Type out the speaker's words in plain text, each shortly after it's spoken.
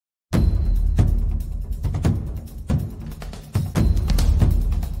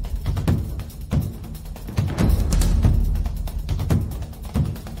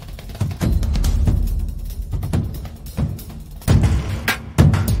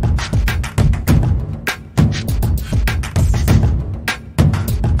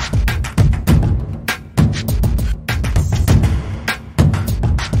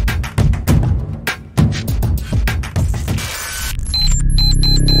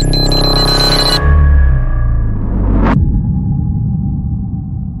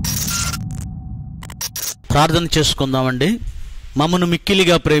ప్రార్థన చేసుకుందామండి. మమ్మను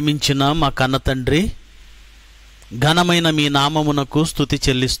మిక్కిలిగా ప్రేమించిన మా కన్న తండ్రి, ఘనమైన మీ నామమునకు స్తుతి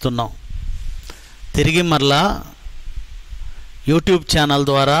చెల్లిస్తున్నాం. తిరిగి మరలా యూట్యూబ్ ఛానల్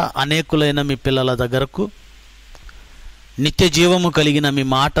ద్వారా అనేకులైన మీ పిల్లల దగ్గరకు నిత్య జీవము కలిగిన మీ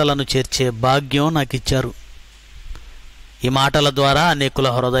మాటలను చేర్చే భాగ్యం నాకు ఇచ్చారు. ఈ మాటల ద్వారా అనేకుల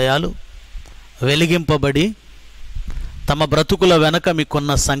హృదయాలు వెలిగింపబడి తమ బ్రతుకుల వెనక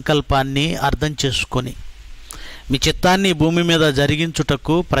మీకున్న సంకల్పాన్ని అర్థం చేసుకొని మీ చిత్తాన్ని భూమి మీద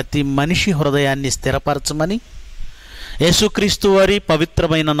జరిగించుటకు ప్రతి మనిషి హృదయాన్ని స్థిరపరచమని యేసుక్రీస్తు వారి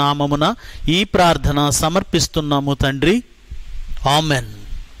పవిత్రమైన నామమున ఈ ప్రార్థన సమర్పిస్తున్నాము తండ్రి, ఆమెన్.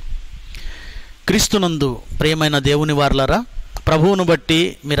 క్రీస్తునందు ప్రియమైన దేవుని వారలారా, ప్రభువును బట్టి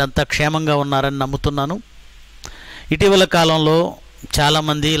మీరంతా క్షేమంగా ఉన్నారని నమ్ముతున్నాను. ఇటీవల కాలంలో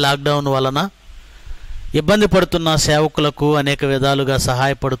చాలామంది లాక్డౌన్ వలన ఇబ్బంది పడుతున్న సేవకులకు అనేక విధాలుగా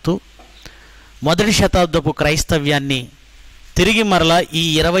సహాయపడుతూ మొదటి శతాబ్దపు క్రైస్తవ్యాన్ని తిరిగి మరలా ఈ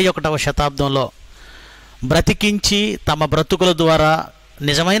 21వ శతాబ్దంలో బ్రతికించి తమ బ్రతుకుల ద్వారా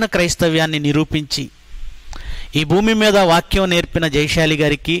నిజమైన క్రైస్తవ్యాన్ని నిరూపించి ఈ భూమి మీద వాక్యం నేర్పిన జయశాలి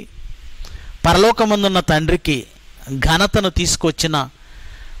గారికి, పరలోకమందున్న తండ్రికి ఘనతను తీసుకొచ్చిన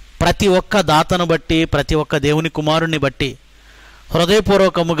ప్రతి ఒక్క దాతను బట్టి, ప్రతి ఒక్క దేవుని కుమారుని బట్టి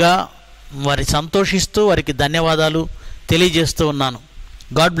హృదయపూర్వకముగా వారి సంతోషిస్తూ వారికి ధన్యవాదాలు తెలియజేస్తూ ఉన్నాను.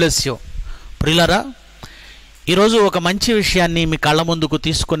 God bless you. ప్రియులారా, ఈరోజు ఒక మంచి విషయాన్ని మీ కళ్ళ ముందుకు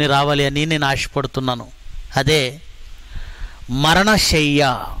తీసుకొని రావాలి అని నేను ఆశపడుతున్నాను. అదే మరణశయ్య.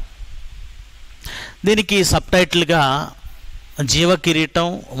 దీనికి సబ్ టైటిల్గా జీవ కిరీటం,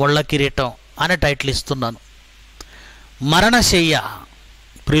 ఒళ్ళ కిరీటం అనే టైటిల్ ఇస్తున్నాను. మరణశయ్య.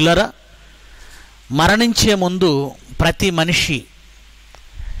 ప్రియులారా, మరణించే ముందు ప్రతి మనిషి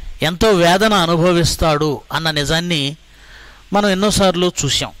ఎంతో వేదన అనుభవిస్తాడు అన్న నిజాన్ని మనం ఎన్నోసార్లు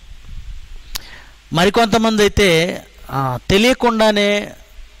చూసాం. మరికొంతమంది అయితే తెలియకుండానే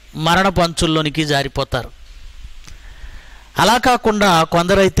మరణ పంచుల్లోనికి జారిపోతారు. అలా కాకుండా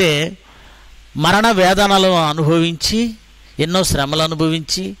కొందరైతే మరణ వేదనలు అనుభవించి, ఎన్నో శ్రమలు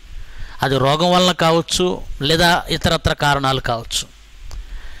అనుభవించి, అది రోగం వలన కావచ్చు లేదా ఇతరత్ర కారణాలు కావచ్చు,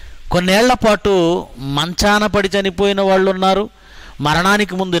 కొన్నేళ్ల పాటు మంచాన పడి చనిపోయిన వాళ్ళు ఉన్నారు.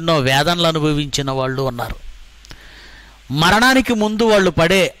 మరణానికి ముందు ఎన్నో వేదనలు అనుభవించిన వాళ్ళు ఉన్నారు. మరణానికి ముందు వాళ్ళు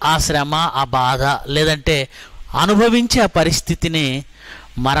పడే ఆ శ్రమ, ఆ బాధ, లేదంటే అనుభవించే ఆ పరిస్థితిని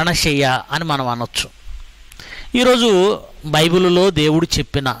మరణశయ్య అని మనం అనొచ్చు. ఈరోజు బైబిలులో దేవుడు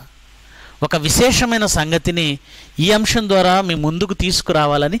చెప్పిన ఒక విశేషమైన సంగతిని ఈ అంశం ద్వారా మీ ముందుకు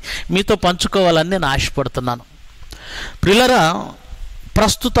తీసుకురావాలని, మీతో పంచుకోవాలని నేను ఆశపడుతున్నాను. ప్రియులారా,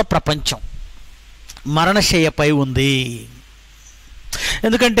 ప్రస్తుత ప్రపంచం మరణశయ్యపై ఉంది.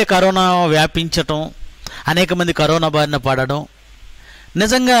 ఎందుకంటే కరోనా వ్యాపించటం, అనేక మంది కరోనా బారిన పడడం,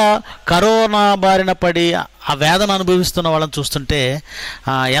 నిజంగా కరోనా బారిన పడి ఆ వేదన అనుభవిస్తున్న వాళ్ళని చూస్తుంటే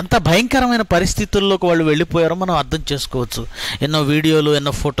ఎంత భయంకరమైన పరిస్థితుల్లోకి వాళ్ళు వెళ్ళిపోయారో మనం అర్థం చేసుకోవచ్చు. ఎన్నో వీడియోలు,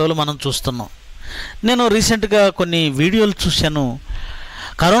 ఎన్నో ఫోటోలు మనం చూస్తున్నాం. నేను రీసెంట్గా కొన్ని వీడియోలు చూశాను.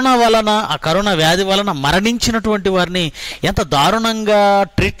 కరోనా వలన, ఆ కరోనా వ్యాధి వలన మరణించినటువంటి వారిని ఎంత దారుణంగా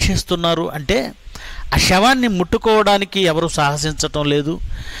ట్రీట్ చేస్తున్నారు అంటే, ఆ శవాన్ని ముట్టుకోవడానికి ఎవరు సాహసించటం లేదు,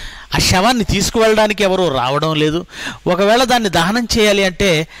 ఆ శవాన్ని తీసుకువెళ్ళడానికి ఎవరు రావడం లేదు. ఒకవేళ దాన్ని దహనం చేయాలి అంటే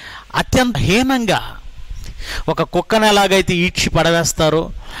అత్యంత హీనంగా, ఒక కుక్కను ఎలాగైతే ఈడ్చి పడవేస్తారో,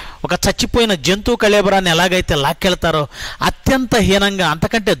 ఒక చచ్చిపోయిన జంతువు కళేబరాన్ని ఎలాగైతే లాక్కెళ్తారో అత్యంత హీనంగా,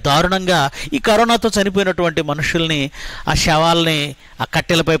 అంతకంటే దారుణంగా ఈ కరోనాతో చనిపోయినటువంటి మనుషుల్ని, ఆ శవాల్ని ఆ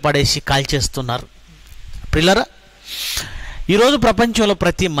కట్టెలపై పడేసి కాల్చేస్తున్నారు. ప్రియులారా, ఈరోజు ప్రపంచంలో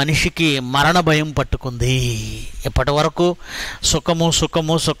ప్రతి మనిషికి మరణ భయం పట్టుకుంది. ఇప్పటి వరకు సుఖము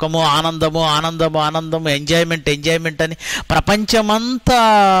సుఖము సుఖము, ఆనందము ఆనందము ఆనందము, ఎంజాయ్మెంట్ ఎంజాయ్మెంట్ అని ప్రపంచమంతా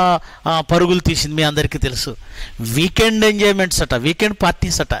పరుగులు తీసింది. మీ అందరికీ తెలుసు. వీకెండ్ ఎంజాయ్మెంట్స్ అట, వీకెండ్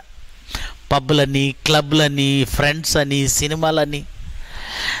పార్టీస్ అట, పబ్లని, క్లబ్లని, ఫ్రెండ్స్ అని, సినిమాలని.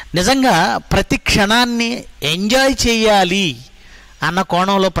 నిజంగా ప్రతి క్షణాన్ని ఎంజాయ్ చేయాలి అన్న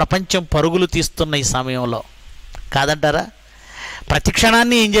కోణంలో ప్రపంచం పరుగులు తీస్తున్న ఈ సమయంలో కాదంటారా? ప్రతి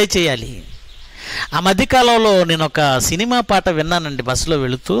క్షణాన్ని ఎంజాయ్ చేయాలి. ఆ మధ్యకాలంలో నేను ఒక సినిమా పాట విన్నానండి. బస్సులో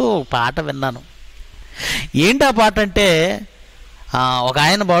వెళుతూ పాట విన్నాను. ఏంటి ఆ పాట అంటే, ఒక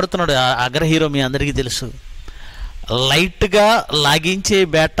ఆయన పాడుతున్నాడు, అగ్ర హీరో, మీ అందరికీ తెలుసు. లైట్గా లాగించే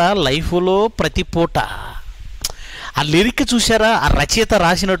బేట లైఫ్లో ప్రతి పూట. ఆ లిరిక్ చూసారా? ఆ రచయిత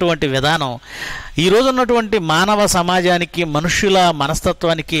రాసినటువంటి విధానం ఈరోజు ఉన్నటువంటి మానవ సమాజానికి, మనుషుల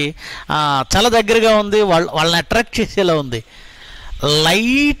మనస్తత్వానికి చాలా దగ్గరగా ఉంది. వాళ్ళని అట్రాక్ట్ చేసేలా ఉంది.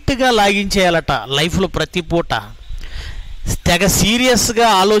 లైట్గా లాగించేయాలట లైఫ్లో ప్రతి పూట. తెగ సీరియస్గా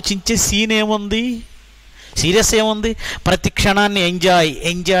ఆలోచించే సీన్ ఏముంది? సీరియస్ ఏముంది? ప్రతి క్షణాన్ని ఎంజాయ్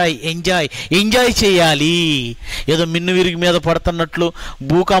ఎంజాయ్ ఎంజాయ్ ఎంజాయ్ చేయాలి. ఏదో మిన్ను విరిగి మీద పడుతున్నట్లు,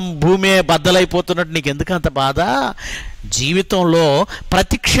 భూమే బద్దలైపోతున్నట్టు నీకు ఎందుకు అంత బాధ? జీవితంలో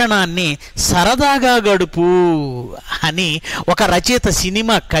ప్రతి క్షణాన్ని సరదాగా గడుపు అని ఒక రచయిత,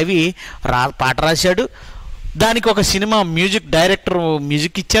 సినిమా కవి పాట రాశాడు. దానికి ఒక సినిమా మ్యూజిక్ డైరెక్టర్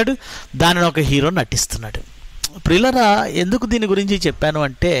మ్యూజిక్ ఇచ్చాడు. దానిని ఒక హీరో నటిస్తున్నాడు. ప్రియులరా, ఎందుకు దీని గురించి చెప్పాను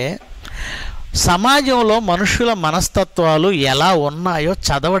అంటే, సమాజంలో మనుషుల మనస్తత్వాలు ఎలా ఉన్నాయో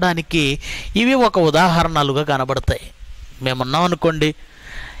చదవడానికి ఇవి ఒక ఉదాహరణలుగా కనబడతాయి. మేమున్నాం అనుకోండి,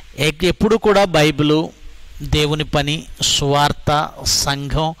 ఎప్పుడు కూడా బైబిలు, దేవుని పని, సువార్త,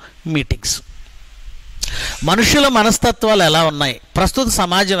 సంఘం, మీటింగ్స్. మనుషుల మనస్తత్వాలు ఎలా ఉన్నాయి, ప్రస్తుత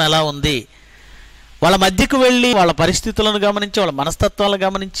సమాజం ఎలా ఉంది, వాళ్ళ మధ్యకు వెళ్ళి వాళ్ళ పరిస్థితులను గమనించి, వాళ్ళ మనస్తత్వాలను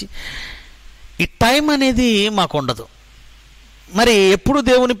గమనించి, ఈ టైం అనేది మాకు ఉండదు. మరి ఎప్పుడు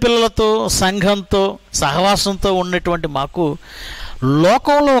దేవుని పిల్లలతో, సంఘంతో, సహవాసంతో ఉన్నటువంటి మాకు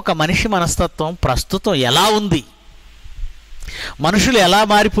లోకంలో ఒక మనిషి మనస్తత్వం ప్రస్తుతం ఎలా ఉంది, మనుషులు ఎలా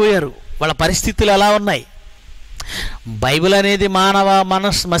మారిపోయారు, వాళ్ళ పరిస్థితులు ఎలా ఉన్నాయి, బైబిల్ అనేది మానవ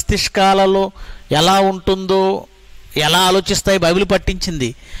మస్తిష్కాలలో ఎలా ఉంటుందో, ఎలా ఆలోచిస్తాయి బైబిల్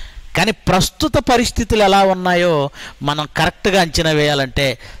పట్టించింది. కానీ ప్రస్తుత పరిస్థితులు ఎలా ఉన్నాయో మనం కరెక్ట్గా అంచనా వేయాలంటే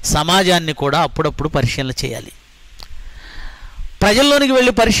సమాజాన్ని కూడా అప్పుడప్పుడు పరిశీలన చేయాలి. ప్రజల్లోనికి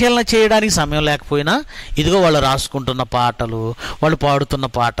వెళ్ళి పరిశీలన చేయడానికి సమయం లేకపోయినా ఇదిగో వాళ్ళు రాసుకుంటున్న పాటలు, వాళ్ళు పాడుతున్న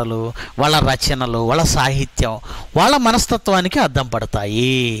పాటలు, వాళ్ళ రచనలు, వాళ్ళ సాహిత్యం వాళ్ళ మనస్తత్వానికి అద్దం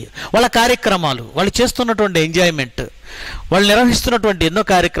పడతాయి. వాళ్ళ కార్యక్రమాలు, వాళ్ళు చేస్తున్నటువంటి ఎంజాయ్మెంట్, వాళ్ళు నిర్వహిస్తున్నటువంటి ఎన్నో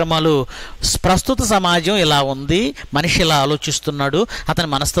కార్యక్రమాలు ప్రస్తుత సమాజం ఎలా ఉంది, మనిషి ఎలా ఆలోచిస్తున్నాడు, అతని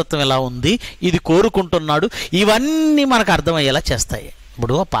మనస్తత్వం ఎలా ఉంది, ఇది కోరుకుంటున్నాడు, ఇవన్నీ మనకు అర్థమయ్యేలా చేస్తాయి.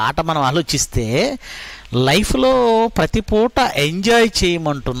 ఇప్పుడు పాట మనం ఆలోచిస్తే లైఫ్లో ప్రతి పూట ఎంజాయ్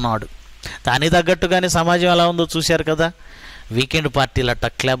చేయమంటున్నాడు. దానికి తగ్గట్టుగానే సమాజం ఎలా ఉందో చూశారు కదా. వీకెండ్ పార్టీలట,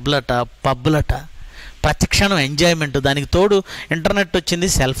 క్లబ్లట, పబ్లట, ప్రతి క్షణం ఎంజాయ్మెంట్. దానికి తోడు ఇంటర్నెట్ వచ్చింది,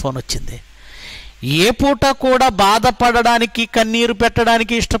 సెల్ ఫోన్ వచ్చింది. ఏ పూట కూడా బాధపడడానికి, కన్నీరు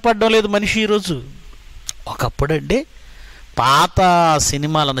పెట్టడానికి ఇష్టపడడం లేదు మనిషి ఈరోజు. ఒకప్పుడండి పాత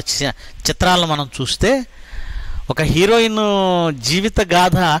సినిమాలను, చిత్రాలను మనం చూస్తే ఒక హీరోయిన్ జీవిత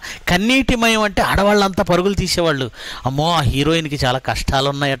గాథ కన్నీటిమయం అంటే ఆడవాళ్ళంతా పరుగులు తీసేవాళ్ళు. అమ్మో, ఆ హీరోయిన్కి చాలా కష్టాలు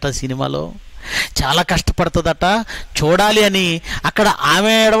ఉన్నాయట, సినిమాలో చాలా కష్టపడుతుందట, చూడాలి అని అక్కడ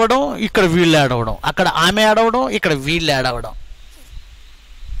ఆమె ఏడవడం, ఇక్కడ వీళ్ళు ఏడవడం, అక్కడ ఆమె ఏడవడం, ఇక్కడ వీళ్ళు ఏడవడం.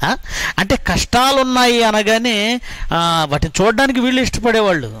 అంటే కష్టాలున్నాయి అనగానే వాటిని చూడడానికి వీళ్ళు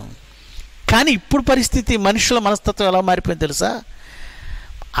ఇష్టపడేవాళ్ళు. కానీ ఇప్పుడు పరిస్థితి, మనుషుల మనస్తత్వం ఎలా మారిపోయింది తెలుసా?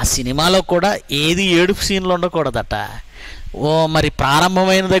 ఆ సినిమాలో కూడా ఏది ఏడుపు సీన్లు ఉండకూడదట. మరి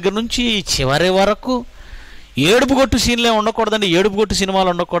ప్రారంభమైన దగ్గర నుంచి చివరి వరకు ఏడుపు కొట్టు సీన్లే ఉండకూడదండి, ఏడుపు కొట్టు సినిమాలు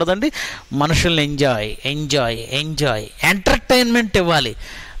ఉండకూడదండి. మనుషుల్ని ఎంజాయ్ ఎంజాయ్ ఎంజాయ్ ఎంటర్టైన్మెంట్ ఇవ్వాలి.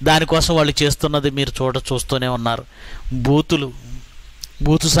 దానికోసం వాళ్ళు చేస్తున్నది మీరు చూస్తూనే ఉన్నారు.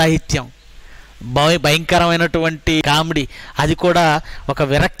 బూతు సాహిత్యం, భయంకరమైనటువంటి కామెడీ, అది కూడా ఒక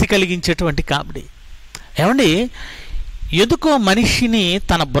విరక్తి కలిగించేటువంటి కామెడీ. ఏమండి, ఎందుకో మనిషిని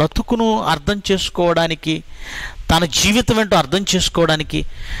తన బ్రతుకును అర్థం చేసుకోవడానికి, తన జీవితం ఏంటో అర్థం చేసుకోవడానికి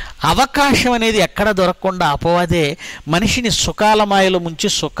అవకాశం అనేది ఎక్కడ దొరకకుండా అపవాదే మనిషిని సుఖాల మాయలో ముంచి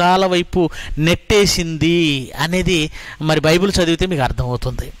సుఖాల వైపు నెట్టేసింది అనేది మరి బైబిల్ చదివితే మీకు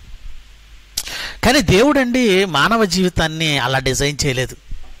అర్థమవుతుంది. కానీ దేవుడండి మానవ జీవితాన్ని అలా డిజైన్ చేయలేదు.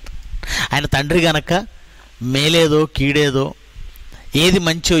 ఆయన తండ్రి గనక మేలేదో కీడేదో, ఏది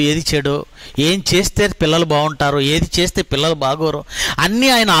మంచో ఏది చెడో, ఏం చేస్తే పిల్లలు బాగుంటారో, ఏది చేస్తే పిల్లలు బాగోరో అన్నీ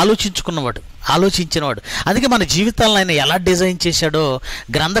ఆయన ఆలోచించినవాడు. అందుకే మన జీవితాలను ఆయన ఎలా డిజైన్ చేశాడో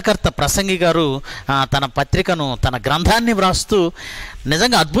గ్రంథకర్త ప్రసంగి గారు తన పత్రికను, తన గ్రంథాన్ని వ్రాస్తూ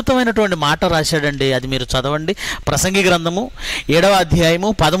నిజంగా అద్భుతమైనటువంటి మాట రాశాడండి. అది మీరు చదవండి. ప్రసంగి గ్రంథము 7వ అధ్యాయము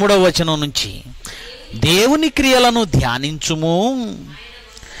 13వ వచనం నుంచి, దేవుని క్రియలను ధ్యానించుము,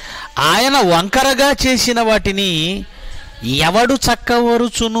 ఆయన వంకరగా చేసిన వాటిని ఎవడు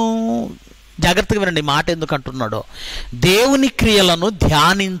చక్కవరుచును. జాగ్రత్తగా వినండి మాట ఎందుకు అంటున్నాడో. దేవుని క్రియలను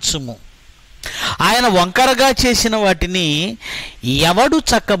ధ్యానించుము, ఆయన వంకరగా చేసిన వాటిని ఎవడు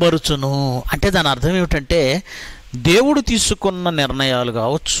చక్కబరుచును. అంటే దాని అర్థం ఏమిటంటే, దేవుడు తీసుకున్న నిర్ణయాలు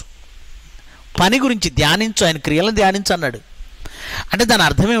కావచ్చు, పని గురించి ధ్యానించు, ఆయన క్రియలను ధ్యానించు అన్నాడు. అంటే దాని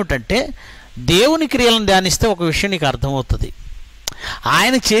అర్థం ఏమిటంటే, దేవుని క్రియలను ధ్యానిస్తే ఒక విషయం నీకు అర్థమవుతుంది,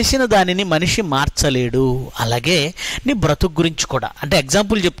 ఆయన చేసిన దానిని మనిషి మార్చలేడు. అలాగే నీ బ్రతుకు గురించి కూడా, అంటే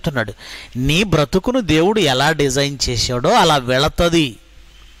ఎగ్జాంపుల్ చెప్తున్నాడు, నీ బ్రతుకును దేవుడు ఎలా డిజైన్ చేశాడో అలా వెళుతుంది.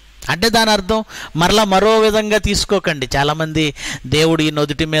 అంటే దాని అర్థం మరలా మరో విధంగా తీసుకోకండి. చాలామంది దేవుడు ఈ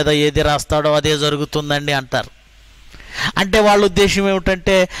నుదుటి మీద ఏది రాస్తాడో అదే జరుగుతుందండి అంటారు. అంటే వాళ్ళ ఉద్దేశం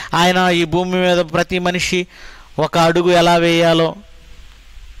ఏమిటంటే ఆయన ఈ భూమి మీద ప్రతి మనిషి ఒక అడుగు ఎలా వేయాలో,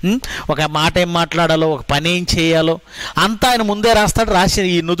 ఒక మాట ఏం మాట్లాడాలో, ఒక పని ఏం చేయాలో అంతా ఆయన ముందే రాస్తాడు. రాసి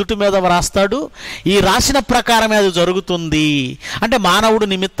ఈ నుదుటి మీద రాస్తాడు. ఈ రాసిన ప్రకారమే అది జరుగుతుంది. అంటే మానవుడు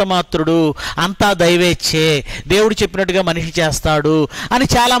నిమిత్త మాత్రుడు, అంతా దైవేచ్ఛే, దేవుడు చెప్పినట్టుగా మనిషి చేస్తాడు అని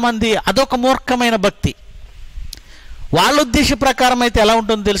చాలామంది, అదొక మూర్ఖమైన భక్తి. వాళ్ళ ఉద్దేశ ప్రకారం అయితే ఎలా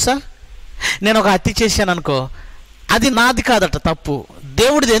ఉంటుందో తెలుసా? నేను ఒక హత్య చేశాను అనుకో, అది నాది కాదట, తప్పు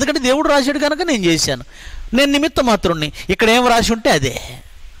దేవుడిది. ఎందుకంటే దేవుడు రాశాడు కనుక నేను చేశాను, నేను నిమిత్త మాత్రుడిని, ఇక్కడ ఏం రాసి ఉంటే అదే.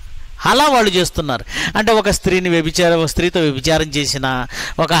 అలా వాళ్ళు చేస్తున్నారు. అంటే ఒక స్త్రీతో వ్యభిచారం చేసినా,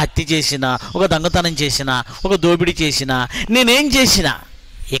 ఒక హత్య చేసినా, ఒక దొంగతనం చేసినా, ఒక దోపిడీ చేసినా, నేనేం చేసినా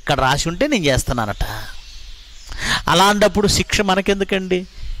ఇక్కడ రాసి ఉంటే నేను చేస్తున్నానట. అలాంటప్పుడు శిక్ష మనకెందుకండి?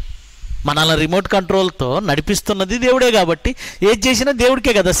 మనల్ని రిమోట్ కంట్రోల్తో నడిపిస్తున్నది దేవుడే కాబట్టి ఏది చేసినా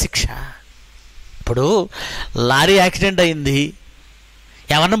దేవుడికే కదా శిక్ష. ఇప్పుడు లారీ యాక్సిడెంట్ అయింది,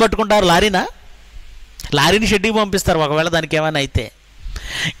 ఎవరిని పట్టుకుంటారు? లారీని షెడ్యూకి పంపిస్తారు ఒకవేళ దానికి ఏమైనా అయితే.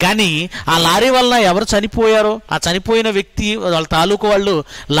 కానీ ఆ లారీ వలన ఎవరు చనిపోయారో, ఆ చనిపోయిన వ్యక్తి వాళ్ళ తాలూకు వాళ్ళు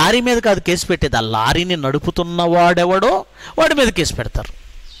లారీ మీద కాదు కేసు పెట్టేది, ఆ లారీని నడుపుతున్న వాడెవడో వాడి మీద కేసు పెడతారు.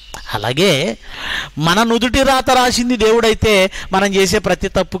 అలాగే మన నుదుటి రాత రాసింది దేవుడైతే మనం చేసే ప్రతి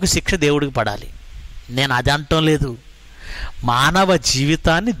తప్పుకి శిక్ష దేవుడికి పడాలి. నేను అది అంటం లేదు. మానవ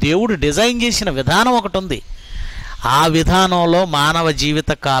జీవితాన్ని దేవుడు డిజైన్ చేసిన విధానం ఒకటి ఉంది. ఆ విధానంలో మానవ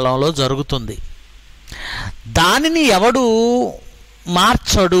జీవిత కాలంలో జరుగుతుంది. దానిని ఎవడు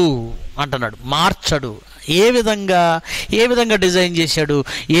మార్చడు అంటున్నాడు. మార్చడు. ఏ విధంగా డిజైన్ చేశాడు,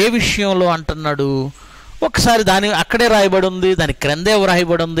 ఏ విషయంలో అంటున్నాడు? ఒకసారి దాని అక్కడే రాయబడి ఉంది, దాని క్రిందే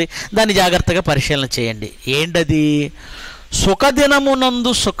రాయబడి ఉంది, దాన్ని జాగ్రత్తగా పరిశీలన చేయండి. ఏంటది?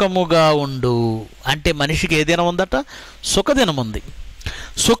 సుఖదినమునందు సుఖముగా ఉండు. అంటే మనిషికి ఏ దినం ఉందట? సుఖదినం ఉంది.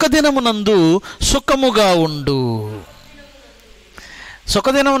 సుఖదినమునందు సుఖముగా ఉండు.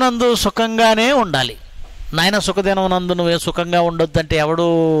 సుఖదినమునందు సుఖంగానే ఉండాలి. నాయన సుఖదినమునందు నువ్వే సుఖంగా ఉండొద్దంటే ఎవడు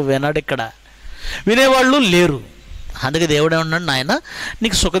వినడు, ఇక్కడ వినేవాళ్ళు లేరు. అందుకే దేవుడే ఉన్నాడు, నాయన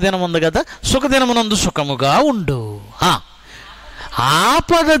నీకు సుఖదినం ఉంది కదా, సుఖదినమునందు సుఖముగా ఉండు.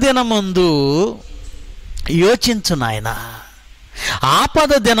 ఆపద దినమందు యోచించు నాయన,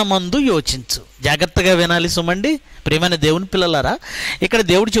 ఆపద దినమందు యోచించు. జాగ్రత్తగా వినాలి సుమండి, ప్రియమైన దేవుని పిల్లలారా. ఇక్కడ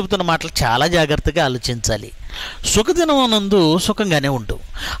దేవుడు చెబుతున్న మాటలు చాలా జాగ్రత్తగా ఆలోచించాలి. సుఖదినమునందు సుఖంగానే ఉండు,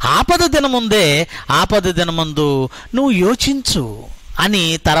 ఆపద దినమందు నువ్వు యోచించు అని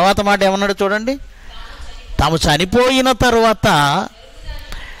తర్వాత మాట ఏమన్నాడు చూడండి. తాము చనిపోయిన తరువాత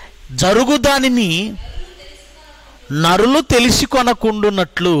జరుగు దానిని నరులు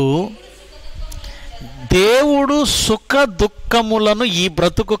తెలుసుకొనకుండునట్లు దేవుడు సుఖ దుఃఖములను ఈ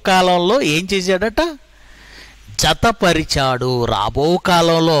బ్రతుకు కాలంలో ఏం చేశాడట? జతపరిచాడు. రాబో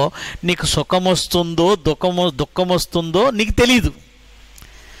కాలంలో నీకు సుఖం వస్తుందో దుఃఖం వస్తుందో నీకు తెలీదు.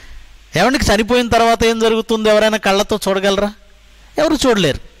 ఎవరికి చనిపోయిన తర్వాత ఏం జరుగుతుందో ఎవరైనా కళ్ళతో చూడగలరా? ఎవరు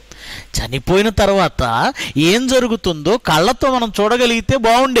చూడలేరు. చనిపోయిన తర్వాత ఏం జరుగుతుందో కళ్ళతో మనం చూడగలిగితే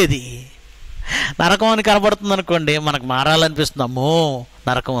బాగుండేది. నరకం అని కనబడుతుంది అనుకోండి, మనకు మారాలనిపిస్తుంది, అమ్మో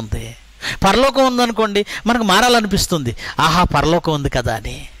నరకం ఉంది. పరలోకం ఉందనుకోండి, మనకు మారాలనిపిస్తుంది, ఆహా పరలోకం ఉంది కదా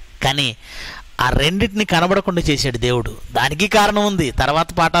అని. కానీ ఆ రెండింటిని కనబడకుండా చేశాడు దేవుడు. దానికి కారణం ఉంది, తర్వాత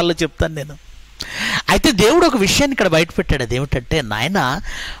పాఠాల్లో చెప్తాను నేను. అయితే దేవుడు ఒక విషయాన్ని ఇక్కడ బయటపెట్టాడు. అదేమిటంటే, నాయన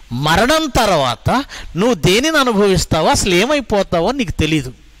మరణం తర్వాత నువ్వు దేనిని అనుభవిస్తావో, అసలు ఏమైపోతావో నీకు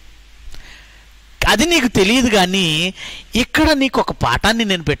తెలీదు. అది నీకు తెలియదు. కానీ ఇక్కడ నీకు ఒక పాఠాన్ని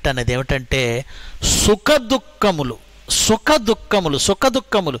నేను పెట్టాను. అదేమిటంటే, సుఖ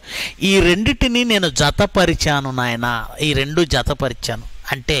దుఃఖములు ఈ రెండిటిని నేను జతపరిచాను నాయన. ఈ రెండు జతపరిచాను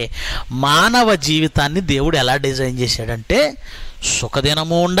అంటే మానవ జీవితాన్ని దేవుడు ఎలా డిజైన్ చేశాడంటే,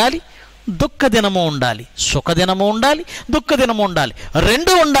 సుఖదినము ఉండాలి, దుఃఖదినము ఉండాలి, సుఖదినము ఉండాలి, దుఃఖదినము ఉండాలి,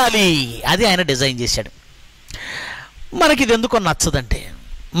 రెండు ఉండాలి. అది ఆయన డిజైన్ చేశాడు. మనకి ఇది ఎందుకో నచ్చదంటే,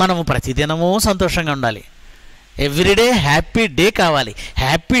 మనము ప్రతిదినము సంతోషంగా ఉండాలి, ఎవ్రీడే హ్యాపీ డే కావాలి,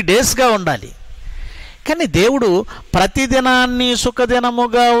 హ్యాపీ డేస్గా ఉండాలి. కానీ దేవుడు ప్రతిదినాన్ని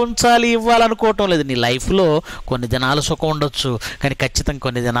సుఖదినముగా ఉంచాలి, ఇవ్వాలనుకోవటం లేదు. నీ లైఫ్లో కొన్ని దినాలు సుఖం ఉండొచ్చు, కానీ ఖచ్చితంగా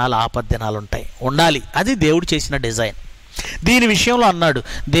కొన్ని దినాలు ఆపద దినాలు ఉంటాయి, ఉండాలి. అది దేవుడు చేసిన డిజైన్. దీని విషయంలో అన్నాడు,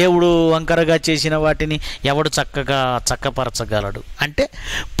 దేవుడు వంకరగా చేసిన వాటిని ఎవడు చక్కపరచగలడు అంటే,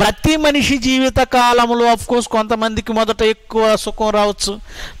 ప్రతి మనిషి జీవిత కాలంలో ఆఫ్కోర్స్ కొంతమందికి మొదట ఎక్కువ సుఖం రావచ్చు,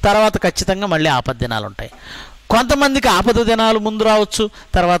 తర్వాత ఖచ్చితంగా మళ్ళీ ఆపద దినాలు ఉంటాయి. కొంతమందికి ఆపద దినాలు ముందు రావచ్చు,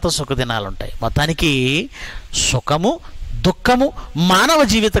 తర్వాత సుఖ దినాలు ఉంటాయి. మొత్తానికి సుఖము దుఃఖము మానవ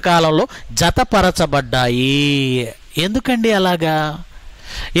జీవిత కాలంలో జతపరచబడ్డాయి. ఎందుకండి అలాగా?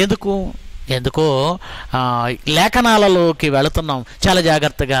 ఎందుకో లేఖనాలలోకి వెళుతున్నాం, చాలా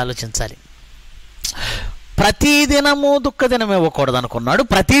జాగ్రత్తగా ఆలోచించాలి. ప్రతిదినము దుఃఖదినం ఇవ్వకూడదు అనుకున్నాడు,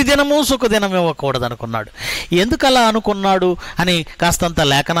 ప్రతిదినము సుఖదినం ఇవ్వకూడదు అనుకున్నాడు. ఎందుకు అలా అనుకున్నాడు అని కాస్తంత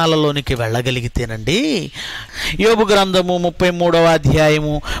లేఖనాలలోనికి వెళ్ళగలిగితేనండి, యోబు గ్రంథము 33వ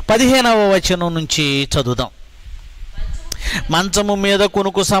అధ్యాయము 15వ వచనం నుంచి చదువుదాం. మంచము మీద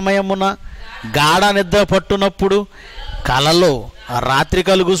కునుకు సమయమున గాఢ నిద్ర పట్టునప్పుడు కలలో రాత్రి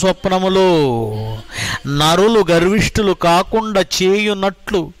కలుగు స్వప్నములో నరులు గర్విష్ఠులు కాకుండా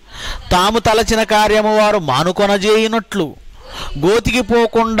చేయునట్లు, తాము తలచిన కార్యము వారు మానుకొనజేయునట్లు, గోతికి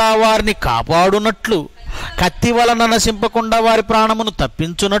పోకుండా వారిని కాపాడునట్లు, కత్తి వలన నశింపకుండా వారి ప్రాణమును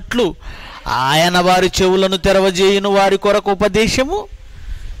తప్పించునట్లు, ఆయన వారి చెవులను తెరవజేయును, వారి కొరకు ఉపదేశము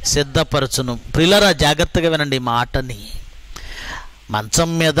సిద్ధపరచును. ప్రియులారా, జాగ్రత్తగా వినండి ఈ మాటని. మంచం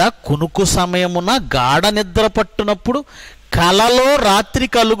మీద కునుకు సమయమున గాఢ నిద్ర పట్టునప్పుడు కలలో రాత్రి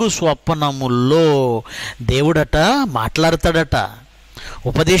కలుగు స్వప్నముల్లో దేవుడట మాట్లాడతాడట,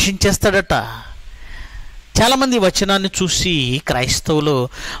 ఉపదేశించేస్తాడట. చాలామంది వచనాన్ని చూసి క్రైస్తవులు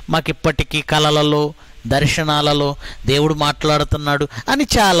మాకిప్పటికీ కలలలో దర్శనాలలో దేవుడు మాట్లాడుతున్నాడు అని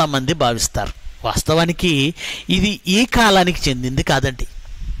చాలామంది భావిస్తారు. వాస్తవానికి ఇది ఈ కాలానికి చెందింది కాదండి.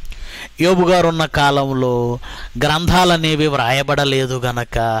 యోబు గారు ఉన్న కాలంలో గ్రంథాలనేవి వ్రాయబడలేదు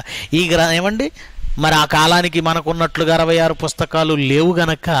గనక ఏమండి మరి ఆ కాలానికి మనకున్నట్లుగా 66 పుస్తకాలు లేవు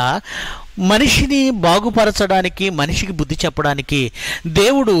గనక మనిషిని బాగుపరచడానికి, మనిషికి బుద్ధి చెప్పడానికి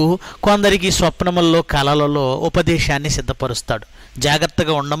దేవుడు కొందరికి స్వప్నముల్లో కలలలో ఉపదేశాన్ని సిద్ధపరుస్తాడు.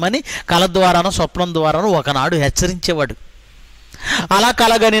 జాగ్రత్తగా ఉండమని కళ ద్వారానో స్వప్నం ద్వారానో ఒకనాడు హెచ్చరించేవాడు. అలా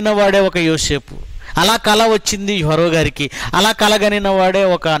కలగనిన వాడే ఒక యోసేపు, అలా కళ వచ్చింది ఫరో గారికి, అలా కలగనిన వాడే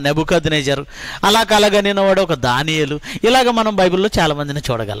ఒక నెబుకద్నెజరు, అలా కలగనిన వాడే ఒక దానియేలు. ఇలాగ మనం బైబిల్లో చాలామందిని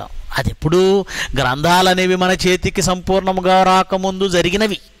చూడగలం. అది ఎప్పుడు గ్రంథాలనేవి మన చేతికి సంపూర్ణంగా రాకముందు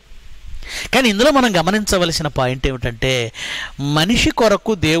జరిగినవి. కానీ ఇందులో మనం గమనించవలసిన పాయింట్ ఏమిటంటే, మనిషి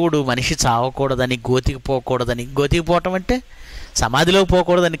కొరకు దేవుడు మనిషి చావకూడదని, గోతికి పోకూడదని, గోతికి పోవటం అంటే సమాధిలోకి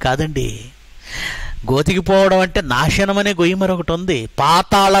పోకూడదని కాదండి. గోతికి పోవడం అంటే నాశనం అనే గొయ్యి మరొకటి ఉంది,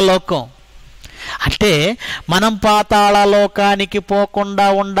 పాతాళ లోకం. అంటే మనం పాతాళ లోకానికి పోకుండా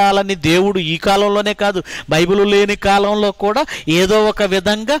ఉండాలని దేవుడు ఈ కాలంలోనే కాదు, బైబిల్ లేని కాలంలో కూడా ఏదో ఒక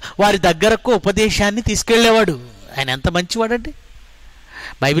విధంగా వారి దగ్గరకు ఉపదేశాన్ని తీసుకెళ్ళేవాడు. ఆయన ఎంత మంచివాడండి.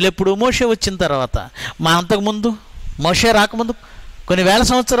 బైబిల్ ఎప్పుడు మోషే వచ్చిన తర్వాత, మా అంతకుముందు మోషే రాకముందు కొన్ని వేల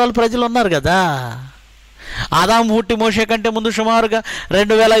సంవత్సరాలు ప్రజలు ఉన్నారు కదా. ఆదాము పుట్టి మోషే కంటే ముందు సుమారుగా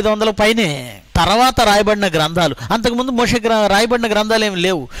 2500 పైనే తర్వాత రాయబడిన గ్రంథాలు. అంతకుముందు మోషే రాయబడిన గ్రంథాలు ఏమి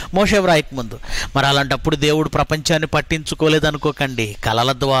లేవు మోషే రాయకముందు. మరి అలాంటప్పుడు దేవుడు ప్రపంచాన్ని పట్టించుకోలేదనుకోకండి.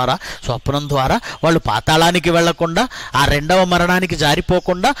 కలల ద్వారా స్వప్నం ద్వారా వాళ్ళు పాతాళానికి వెళ్లకుండా, ఆ రెండవ మరణానికి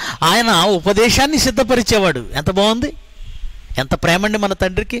జారిపోకుండా ఆయన ఉపదేశాన్ని సిద్ధపరిచేవాడు. ఎంత బాగుంది, ఎంత ప్రేమ అండి మన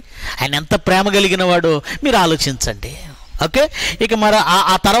తండ్రికి. ఆయన ఎంత ప్రేమ కలిగిన వాడో మీరు ఆలోచించండి. ఓకే, ఇక మరి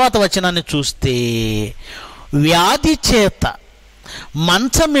ఆ తర్వాత వచనాన్ని చూస్తే, వ్యాధి చేత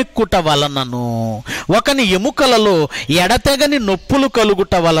మంచమెక్కుట వలనను, ఒకని ఎముకలలో ఎడతెగని నొప్పులు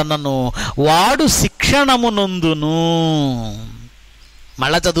కలుగుట వలనను వాడు శిక్షణమునందును.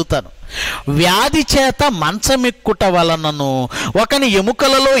 మళ్ళా చదువుతాను. వ్యాధి చేత మంచమెక్కుట వలనను, ఒకని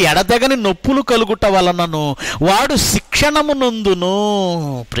ఎముకలలో ఎడతెగని నొప్పులు కలుగుట వలనను వాడు శిక్షణమునందును.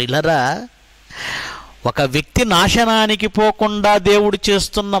 ప్రియులారా, ఒక వ్యక్తి నాశనానికి పోకుండా దేవుడు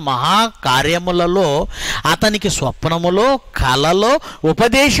చేస్తున్న మహాకార్యములలో అతనికి స్వప్నములో కలలో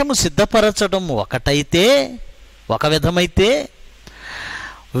ఉపదేశము సిద్ధపరచడం ఒకటైతే, ఒక విధమైతే,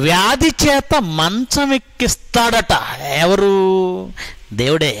 వ్యాధి చేత మంచం ఎక్కిస్తాడట. ఎవరు?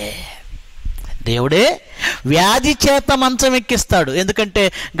 దేవుడే. దేవుడే వ్యాధి చేత మంచం ఎక్కిస్తాడు. ఎందుకంటే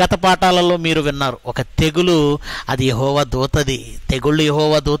గత పాఠాలలో మీరు విన్నారు, ఒక తెగులు అది యెహోవా దూతది, తెగుళ్ళు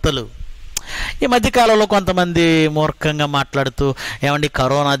యెహోవా దూతలు. ఈ మధ్యకాలంలో కొంతమంది మూర్ఖంగా మాట్లాడుతూ, ఏమండి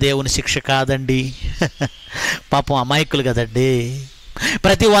కరోనా దేవుని శిక్ష కాదండి, పాపం అమాయకులు కదండి.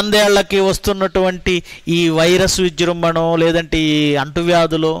 ప్రతి 100 ఏళ్లకి వస్తున్నటువంటి ఈ వైరస్ విజృంభణం లేదంటే ఈ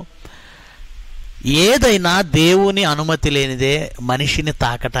అంటువ్యాధులు ఏదైనా దేవుని అనుమతి లేనిదే మనిషిని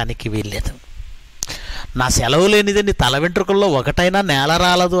తాకటానికి వీల్లేదు. నా సెలవు లేనిదండి, తల వెంట్రుకల్లో ఒకటైనా నేల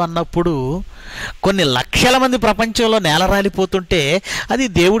రాలదు అన్నప్పుడు కొన్ని లక్షల మంది ప్రపంచంలో నేల రాలిపోతుంటే అది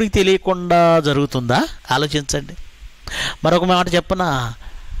దేవుడికి తెలియకుండా జరుగుతుందా? ఆలోచించండి. మరొక మాట చెప్పనా,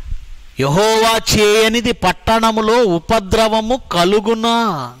 యెహోవా చేయనిది పట్టణములో ఉపద్రవము కలుగునా.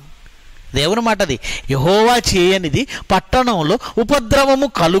 దేవుని మాట అది. యెహోవా చేయనిది పట్టణంలో ఉపద్రవము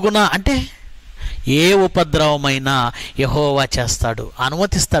కలుగునా అంటే ఏ ఉపద్రవమైనా యెహోవా చేస్తాడు,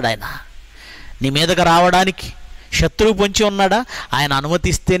 అనుమతిస్తాడు. ఆయన నీ మీదకు రావడానికి శత్రువు పొంచి ఉన్నాడా, ఆయన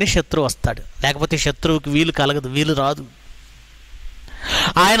అనుమతిస్తేనే శత్రువు వస్తాడు, లేకపోతే శత్రువుకి వీలు కలగదు, వీలు రాదు.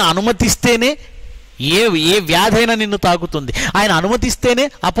 ఆయన అనుమతిస్తేనే ఏ వ్యాధైనా నిన్ను తాకుతుంది, ఆయన అనుమతిస్తేనే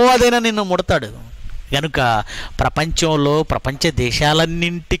అపవాదైనా నిన్ను ముడతాడు. కనుక ప్రపంచ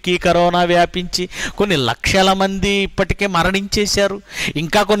దేశాలన్నింటికీ కరోనా వ్యాపించి కొన్ని లక్షల మంది ఇప్పటికే మరణించేశారు,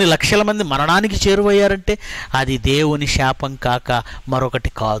 ఇంకా కొన్ని లక్షల మంది మరణానికి చేరువయ్యారంటే అది దేవుని శాపం కాక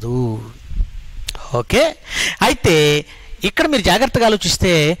మరొకటి కాదు. ఓకే, అయితే ఇక్కడ మీరు జాగ్రత్తగా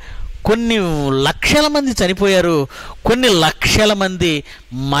ఆలోచిస్తే కొన్ని లక్షల మంది చనిపోయారు, కొన్ని లక్షల మంది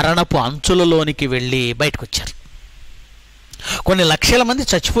మరణపు అంచులలోనికి వెళ్ళి బయటకు వచ్చారు. కొన్ని లక్షల మంది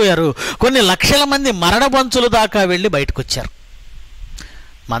చచ్చిపోయారు, కొన్ని లక్షల మంది మరణపు అంచుల దాకా వెళ్ళి బయటకు వచ్చారు,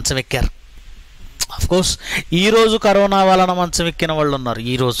 మంచం ఎక్కారు. అఫ్కోర్స్ ఈరోజు కరోనా వలన మంచం ఎక్కిన వాళ్ళు ఉన్నారు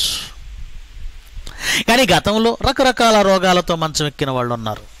ఈరోజు, కానీ గతంలో రకరకాల రోగాలతో మంచం ఎక్కిన వాళ్ళు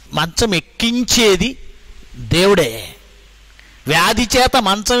ఉన్నారు. మంచం ఎక్కించేది దేవుడే, వ్యాధి చేత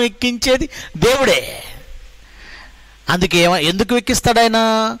మంచం ఎక్కించేది దేవుడే. అందుకే ఎందుకు ఎక్కిస్తాడు ఆయన?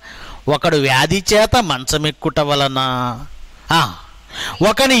 ఒకడు వ్యాధి చేత మంచం ఎక్కుట వలన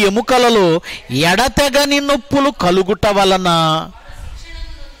ఒకని ఎముకలలో ఎడతెగని నొప్పులు కలుగుట వలన.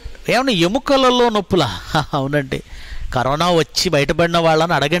 ఏమన్నా ఎముకలలో నొప్పులా? అవునండి, కరోనా వచ్చి బయటపడిన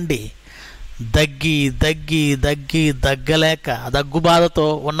వాళ్ళని అడగండి. దగ్గలేక దగ్గు బాధతో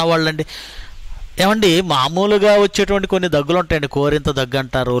ఉన్నవాళ్ళండి. ఏమండి, మామూలుగా వచ్చేటువంటి కొన్ని దగ్గులు ఉంటాయండి, కోరింత దగ్గు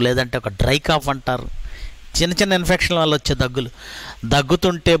అంటారు, లేదంటే ఒక డ్రై కాఫ్ అంటారు, చిన్న చిన్న ఇన్ఫెక్షన్ వల్ల వచ్చే దగ్గులు.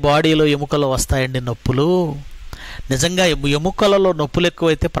 దగ్గుతుంటే బాడీలో ఎముకలు వస్తాయండి నొప్పులు. నిజంగా ఎముకలలో నొప్పులు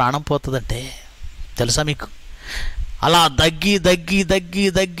ఎక్కువైతే ప్రాణం పోతుందంటే తెలుసా మీకు? అలా దగ్గి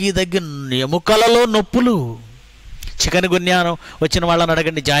ఎముకలలో నొప్పులు. చికెన్ గున్యా వచ్చిన వాళ్ళని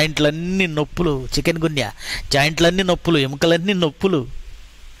అడగండి, జాయింట్లన్నీ నొప్పులు. చికెన్ గున్యా జాయింట్లన్నీ నొప్పులు, ఎముకలన్నీ నొప్పులు.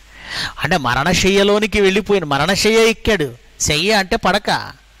 అంటే మరణశయ్యలోనికి వెళ్ళిపోయిన, మరణశయ్య ఎక్కాడు. శయ్య అంటే పడక,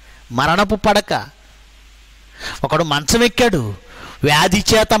 మరణపు పడక. ఒకడు మంచం ఎక్కాడు, వ్యాధి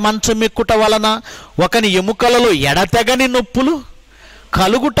చేత మంచం ఎక్కుట వలన ఒకని ఎముకలలో ఎడతెగని నొప్పులు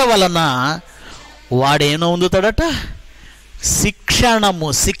కలుగుట వలన వాడేమో పొందుతాడట? శిక్షణము.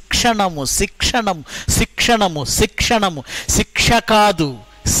 శిక్ష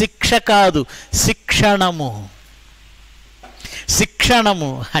కాదు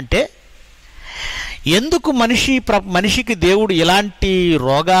శిక్షణము అంటే ఎందుకు మనిషికి దేవుడు ఇలాంటి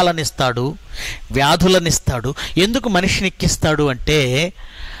రోగాలనిస్తాడు, వ్యాధులనిస్తాడు, ఎందుకు మనిషిని ఎక్కిస్తాడు అంటే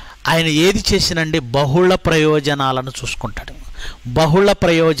ఆయన ఏది చేసినండి బహుళ ప్రయోజనాలను చూసుకుంటాడు. బహుళ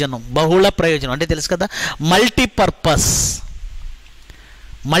ప్రయోజనం అంటే తెలుసు కదా, మల్టీపర్పస్.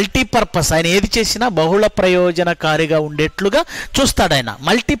 ఆయన ఏది చేసినా బహుళ ప్రయోజనకారిగా ఉండేట్లుగా చూస్తాడు, ఆయన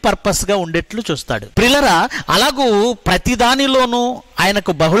మల్టీపర్పస్గా ఉండేట్లు చూస్తాడు. ప్రియులారా, అలాగూ ప్రతిదానిలోనూ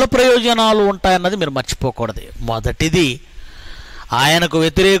ఆయనకు బహుళ ప్రయోజనాలు ఉంటాయన్నది మీరు మర్చిపోకూడదు. మొదటిది, ఆయనకు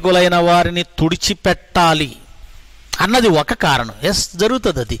వ్యతిరేకులైన వారిని తుడిచిపెట్టాలి అన్నది ఒక కారణం.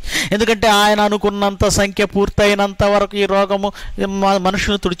 జరుగుతుంది అది. ఎందుకంటే ఆయన అనుకున్నంత సంఖ్య పూర్తయినంత వరకు ఈ రోగము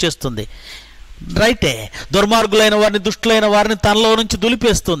మనుషులను తుడిచేస్తుంది. రైటే. దుర్మార్గులైన వారిని, దుష్టులైన వారిని తనలో నుంచి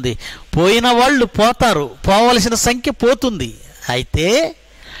దులిపేస్తుంది. పోయిన వాళ్ళు పోతారు, పోవలసిన సంఖ్య పోతుంది. అయితే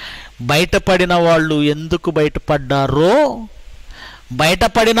బయటపడిన వాళ్ళు ఎందుకు బయటపడ్డారో,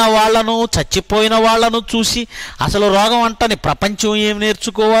 బయటపడిన వాళ్ళను, చచ్చిపోయిన వాళ్ళను చూసి అసలు రోగం అంటని ప్రపంచం ఏం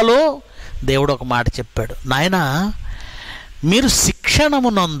నేర్చుకోవాలో దేవుడు ఒక మాట చెప్పాడు. నాయనా, మీరు శిక్షణము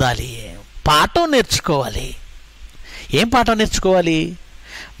నొందాలి, పాఠం నేర్చుకోవాలి. ఏం పాఠం నేర్చుకోవాలి?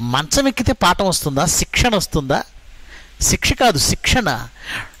 మంచం ఎక్కితే పాఠం వస్తుందా? శిక్షణ వస్తుందా? శిక్ష కాదు, శిక్షణ.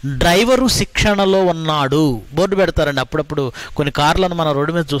 డ్రైవరు శిక్షణలో ఉన్నాడు బోర్డు పెడతారండి అప్పుడప్పుడు. కొన్ని కార్లను మన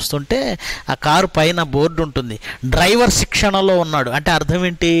రోడ్డు మీద చూస్తుంటే ఆ కారు పైన బోర్డు ఉంటుంది, డ్రైవర్ శిక్షణలో ఉన్నాడు అంటే అర్థం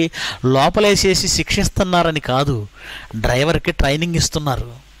ఏంటి? లోపలేసేసి శిక్షిస్తున్నారని కాదు, డ్రైవర్కి ట్రైనింగ్ ఇస్తున్నారు.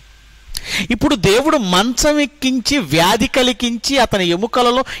 ఇప్పుడు దేవుడు మంచం ఎక్కించి వ్యాధి కలిగించి అతని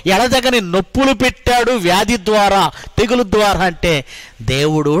ఎముకలలో ఎడదగని నొప్పులు పెట్టాడు వ్యాధి ద్వారా, తెగులు ద్వారా. అంటే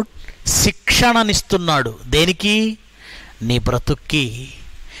దేవుడు శిక్షణనిస్తున్నాడు. దేనికి? నీ బ్రతుక్కి,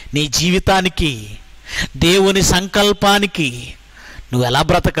 నీ జీవితానికి, దేవుని సంకల్పానికి, నువ్వు ఎలా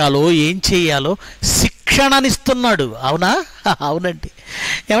బ్రతకాలో, ఏం చేయాలో శిక్షణనిస్తున్నాడు. అవునా? అవునండి.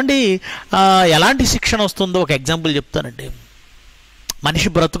 ఏమండి, ఎలాంటి శిక్షణ వస్తుందో ఒక ఎగ్జాంపుల్ చెప్తానండి. మనిషి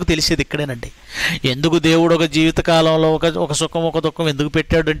బ్రతుకు తెలిసేది ఇక్కడేనండి. ఎందుకు దేవుడు ఒక జీవితకాలంలో ఒక సుఖం ఒక దుఃఖం ఎందుకు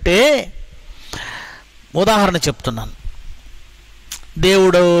పెట్టాడంటే, ఉదాహరణ చెప్తున్నాను.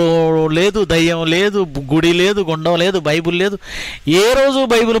 దేవుడు లేదు, దయ్యం లేదు, గుడి లేదు, గుండం లేదు, బైబిల్ లేదు. ఏ రోజు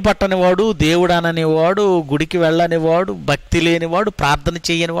బైబిల్ పట్టనివాడు, దేవుడు అననివాడు, గుడికి వెళ్ళనివాడు, భక్తి లేనివాడు, ప్రార్థన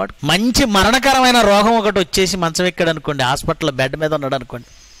చేయనివాడు, మంచి మరణకరమైన రోగం ఒకటి వచ్చేసి మంచం ఎక్కాడు అనుకోండి, హాస్పిటల్లో బెడ్ మీద ఉన్నాడు అనుకోండి,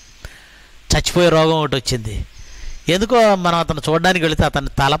 చచ్చిపోయే రోగం ఒకటి వచ్చింది. ఎందుకో మనం అతను చూడడానికి వెళితే అతని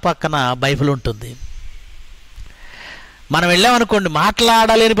తల పక్కన బైబిల్ ఉంటుంది. మనం వెళ్ళామనుకోండి,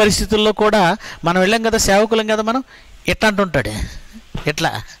 మాట్లాడలేని పరిస్థితుల్లో కూడా మనం వెళ్ళాం కదా, సేవకులం కదా, మనం ఎట్లా అంటుంటాడు,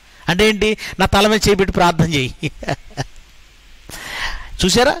 ఎట్లా అంటే ఏంటి? నా తల మీద చేపెట్టి ప్రార్థన చేయి.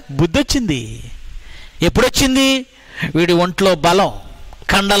 చూసారా, బుద్ధి వచ్చింది. ఎప్పుడొచ్చింది? వీడి ఒంట్లో బలం,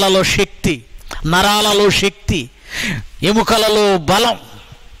 కండలలో శక్తి, నరాలలో శక్తి, ఎముకలలో బలం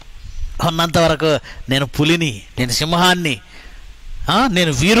ఉన్నంతవరకు నేను పులిని, నేను సింహాన్ని,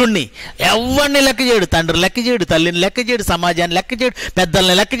 నేను వీరుణ్ణి. ఎవరిని లెక్క చేయడు. తండ్రి లెక్క చేయడు, తల్లిని లెక్క చేయడు, సమాజాన్ని లెక్క చేయడు,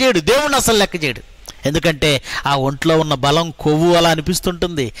 పెద్దల్ని లెక్క చేయడు, దేవుడిని అసలు లెక్క చేయడు. ఎందుకంటే ఆ ఒంట్లో ఉన్న బలం, కొవ్వు అలా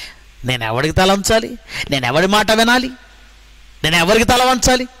అనిపిస్తుంటుంది. నేను ఎవరికి తల వంచాలి? నేను ఎవరి మాట వినాలి? నేను ఎవరికి తల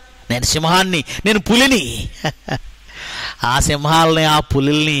వంచాలి? నేను సింహాన్ని, నేను పులిని. ఆ సింహాలని, ఆ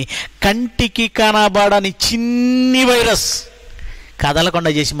పులిల్ని కంటికి కనబడని చిన్ని వైరస్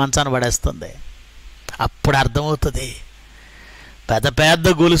కదలకుండా చేసి మంచాన పడేస్తుంది. అప్పుడు అర్థమవుతుంది, పెద్ద పెద్ద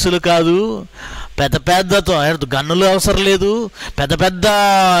గొలుసులు కాదు, పెద్ద పెద్దతో గన్నులు అవసరం లేదు, పెద్ద పెద్ద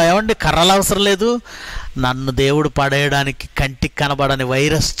కర్రలు అవసరం లేదు, నన్ను దేవుడు పడేయడానికి కంటికి కనబడని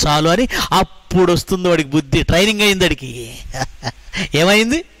వైరస్ చాలు అని అప్పుడు వస్తుంది వాడికి బుద్ధి. ట్రైనింగ్ అయింది వాడికి.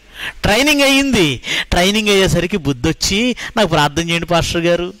 ఏమైంది? ట్రైనింగ్ అయ్యింది. ట్రైనింగ్ అయ్యేసరికి బుద్ధి వచ్చి, నాకు ప్రార్థన చేయండి పాస్టర్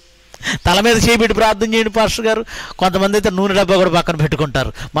గారు, తల మీద చేపెట్టి ప్రార్థన చేయండి పాస్టర్ గారు. కొంతమంది అయితే నూనె డబ్బా కూడా పక్కన పెట్టుకుంటారు,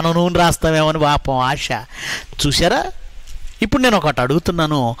 మనం నూనె రాస్తామేమని పాపం ఆశ. చూసారా? ఇప్పుడు నేను ఒకటి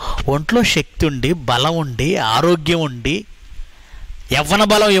అడుగుతున్నాను, ఒంట్లో శక్తి ఉండి, బలం ఉండి, ఆరోగ్యం ఉండి, యవ్వన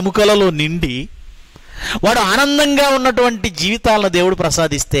బలం ఎముకలలో నిండి వాడు ఆనందంగా ఉన్నటువంటి జీవితాలను దేవుడు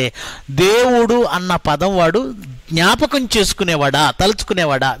ప్రసాదిస్తే, దేవుడు అన్న పదం వాడు జ్ఞాపకం చేసుకునేవాడా,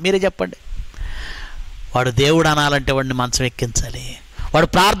 తలుచుకునేవాడా? మీరే చెప్పండి. వాడు దేవుడు అనాలంటే వాడిని మంచం ఎక్కించాలి, వాడు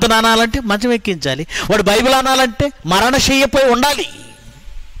ప్రార్థన అనాలంటే మంచం ఎక్కించాలి, వాడు బైబిల్ అనాలంటే మరణశయ్యపై ఉండాలి,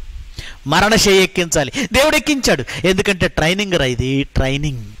 మరణశయ్య ఎక్కించాలి. దేవుడు ఎక్కించాడు. ఎందుకంటే ట్రైనింగ్ రా ఇది,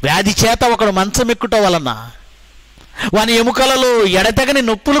 ట్రైనింగ్. వ్యాధి చేత ఒకడు మంచం ఎక్కుట వలన, వాని ఎముకలలో ఎడతెగని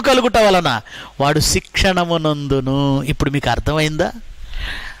నొప్పులు కలుగుట వలన వాడు శిక్షణమునందును. ఇప్పుడు మీకు అర్థమైందా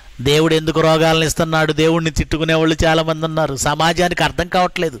దేవుడు ఎందుకు రోగాలను ఇస్తున్నాడు? దేవుడిని తిట్టుకునే వాళ్ళు చాలామంది ఉన్నారు. సమాజానికి అర్థం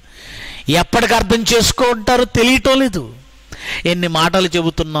కావట్లేదు, ఎప్పటికి అర్థం చేసుకుంటారో తెలియటం లేదు. ఎన్ని మాటలు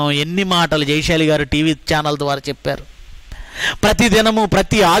చెబుతున్నాం, ఎన్ని మాటలు జయశాలి గారు టీవీ ఛానల్ ద్వారా చెప్పారు. ప్రతి దినము,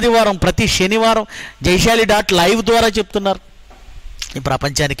 ప్రతి ఆదివారం, ప్రతి శనివారం జైశాలి.live ద్వారా చెప్తున్నారు. ఈ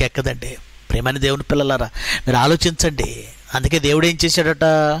ప్రపంచానికి ఎక్కదండి. ప్రేమని దేవుని పిల్లలారా, మీరు ఆలోచించండి. అందుకే దేవుడు ఏం చేశాడట?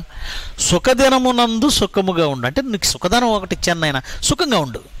 సుఖదినమునందు సుఖముగా ఉండు. అంటే నీకు సుఖదనం ఒకటి ఇచ్చాను నాయన, సుఖంగా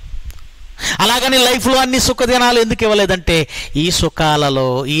ఉండు. అలాగని లైఫ్లో అన్ని సుఖదినాలు ఎందుకు ఇవ్వలేదంటే, ఈ సుఖాలలో,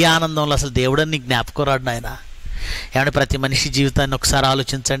 ఈ ఆనందంలో అసలు దేవుడని నీకు జ్ఞాపకం రాడు నాయన. ఏమంటే ప్రతి మనిషి జీవితాన్ని ఒకసారి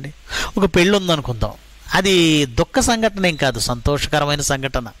ఆలోచించండి. ఒక పెళ్ళి ఉందనుకుందాం, అది దుఃఖ సంఘటన ఏం కాదు, సంతోషకరమైన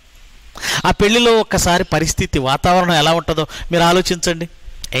సంఘటన. ఆ పెళ్లిలో ఒక్కసారి పరిస్థితి, వాతావరణం ఎలా ఉంటుందో మీరు ఆలోచించండి.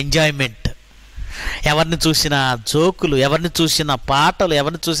 ఎంజాయ్మెంట్, ఎవరిని చూసిన జోకులు, ఎవరిని చూసిన పాటలు,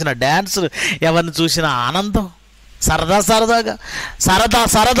 ఎవరిని చూసిన డ్యాన్సులు, ఎవరిని చూసిన ఆనందం,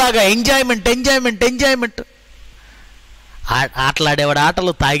 సరదాగా ఎంజాయ్మెంట్. ఆటలాడేవాడు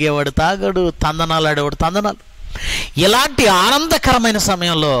ఆటలు, తాగేవాడు తాగడు, తందనాలు ఆడేవాడు తందనాలు. ఇలాంటి ఆనందకరమైన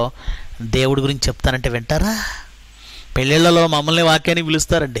సమయంలో దేవుడి గురించి చెప్తానంటే వింటారా? పెళ్ళిళ్ళలో మమ్మల్ని వాక్యానికి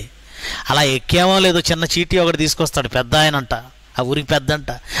పిలుస్తారండి. అలా ఎక్కేమో లేదో చిన్న చీటీ ఒకటి తీసుకొస్తాడు, పెద్ద ఆయనంట, ఆ ఊరికి పెద్దంట,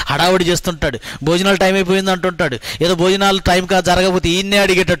 హడావుడి చేస్తుంటాడు. భోజనాలు టైం అయిపోయింది అంటుంటాడు. ఏదో భోజనాలు టైం కాదు జరగకపోతే ఈయన్నే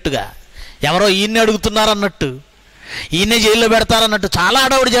అడిగేటట్టుగా, ఎవరో ఈయన్నే అడుగుతున్నారన్నట్టు, ఈయన్నే జైల్లో పెడతారన్నట్టు చాలా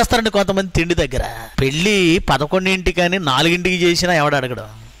హడావుడి చేస్తారండి కొంతమంది తిండి దగ్గర. పెళ్ళి 11ంటికి కానీ 4ంటికి చేసినా ఎవడు అడగడం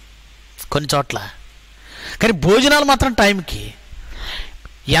కొన్ని చోట్ల. కానీ భోజనాలు మాత్రం టైంకి.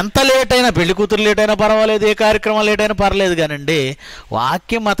 ఎంత లేట్ అయినా, పెళ్లి కూతురు లేట్ అయినా పర్వాలేదు, ఏ కార్యక్రమం లేట్ అయినా పర్లేదు, కానండి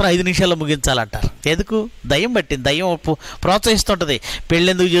వాక్యం మాత్రం 5 నిమిషాల్లో ముగించాలంటారు. ఎందుకు? దయ్యం పట్టింది. దయ్యం ప్రోత్సహిస్తుంటుంది. పెళ్ళి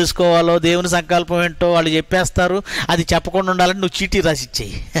ఎందుకు చేసుకోవాలో, దేవుని సంకల్పం ఏంటో వాళ్ళు చెప్పేస్తారు. అది చెప్పకుండా ఉండాలని నువ్వు చీటీ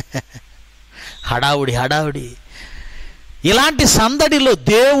రాసిచ్చేయి. హడావుడి. ఇలాంటి సందడిలో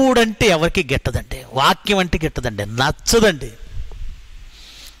దేవుడంటే ఎవరికి గిట్టదండి, వాక్యం అంటే గిట్టదండి, నచ్చదండి.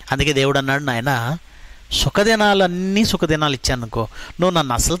 అందుకే దేవుడు అన్నాడు, నాయన సుఖదినాలన్నీ సుఖదినాలు ఇచ్చాను అనుకో, నువ్వు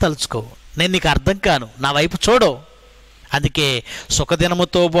నన్ను అసలు తలుచుకోవు, నేను నీకు అర్థం కాను, నా వైపు చూడవు. అందుకే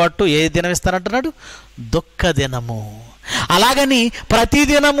సుఖదినముతో పాటు ఏ దినం ఇస్తానంటున్నాడు? దుఃఖదినము. అలాగని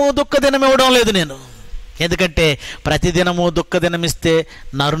ప్రతిదినము దుఃఖదినం ఇవ్వడం లేదు నేను. ఎందుకంటే ప్రతిదినము దుఃఖదినం ఇస్తే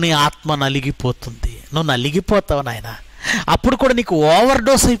నరుని ఆత్మ నలిగిపోతుంది, నువ్వు నలిగిపోతావు నాయన. అప్పుడు కూడా నీకు ఓవర్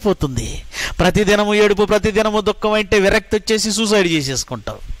డోస్ అయిపోతుంది. ప్రతిదినము ఏడుపు, ప్రతిదినము దుఃఖం అంటే విరక్తి వచ్చేసి సూసైడ్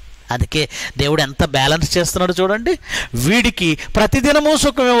చేసేసుకుంటావు. అందుకే దేవుడు ఎంత బ్యాలెన్స్ చేస్తున్నాడు చూడండి. వీడికి ప్రతిదినము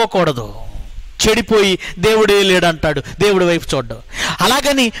సుఖం ఇవ్వకూడదు, చెడిపోయి దేవుడే లేడంటాడు, దేవుడి వైపు చూడ్డం.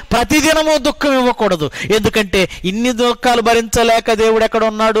 అలాగని ప్రతిదినము దుఃఖం ఇవ్వకూడదు, ఎందుకంటే ఇన్ని దుఃఖాలు భరించలేక దేవుడు ఎక్కడ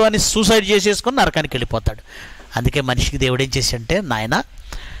ఉన్నాడు అని సూసైడ్ చేసేసుకుని నరకానికి వెళ్ళిపోతాడు. అందుకే మనిషికి దేవుడు ఏం చేశాడంటే, నాయన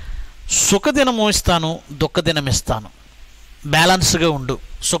సుఖదినము ఇస్తాను, దుఃఖదినం ఇస్తాను. బ్యాలెన్స్గా ఉండు,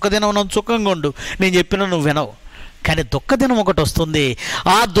 సుఖదినం నువ్వు సుఖంగా ఉండు, నేను చెప్పిన నువ్వు వినవు. కానీ దుఃఖదినం ఒకటి వస్తుంది.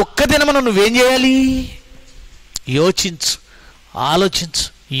 ఆ దుఃఖదినమును నువ్వేం చేయాలి? యోచించు, ఆలోచించు,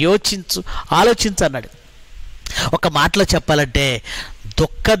 ఆలోచించు అన్నాడు. ఒక మాటలో చెప్పాలంటే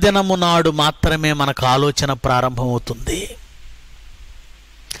దుఃఖదినము నాడు మాత్రమే మనకు ఆలోచన ప్రారంభమవుతుంది.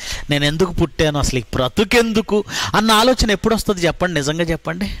 నేను ఎందుకు పుట్టాను, అసలు ఈ బ్రతుకెందుకు అన్న ఆలోచన ఎప్పుడు వస్తుంది చెప్పండి? నిజంగా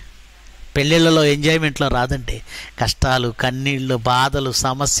చెప్పండి. పెళ్ళిళ్ళలో ఎంజాయ్మెంట్లో రాదండి. కష్టాలు, కన్నీళ్ళు, బాధలు,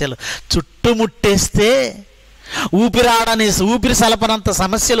 సమస్యలు చుట్టుముట్టేస్తే ఊపిరి సలపనంత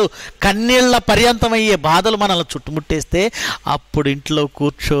సమస్యలు, కన్నీళ్ల పర్యంతమయ్యే బాధలు మనల్ని చుట్టుముట్టేస్తే అప్పుడు ఇంట్లో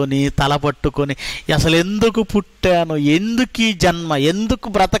కూర్చొని తల పట్టుకొని అసలు ఎందుకు పుట్టాను, ఎందుకు ఈ జన్మ, ఎందుకు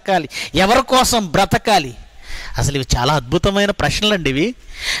బ్రతకాలి, ఎవరి కోసం బ్రతకాలి? అసలు ఇవి చాలా అద్భుతమైన ప్రశ్నలు అండి ఇవి.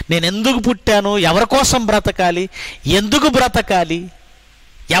 నేను ఎందుకు పుట్టాను, ఎవరి కోసం బ్రతకాలి, ఎందుకు బ్రతకాలి,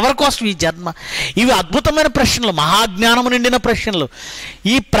 ఎవరి కోసం ఈ జన్మ? ఇవి అద్భుతమైన ప్రశ్నలు, మహాజ్ఞానము నిండిన ప్రశ్నలు.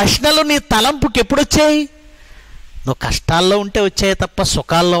 ఈ ప్రశ్నలు నీ తలంపుకి ఎప్పుడు వచ్చాయి? నువ్వు కష్టాల్లో ఉంటే వచ్చాయి తప్ప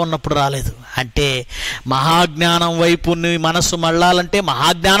సుఖాల్లో ఉన్నప్పుడు రాలేదు. అంటే మహాజ్ఞానం వైపు నీ మనసు మళ్ళాలంటే,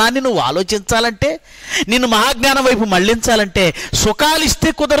 మహాజ్ఞానాన్ని నువ్వు ఆలోచించాలంటే, నిన్ను మహాజ్ఞానం వైపు మళ్ళించాలంటే సుఖాలు ఇస్తే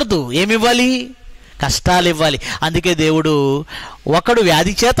కుదరదు. ఏమివ్వాలి? కష్టాలు ఇవ్వాలి. అందుకే దేవుడు ఒకడు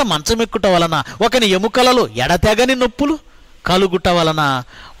వ్యాధి చేత మంచం ఎక్కుట వలన, ఒకని ఎముకలలో ఎడతెగని నొప్పులు కలుగుట వలన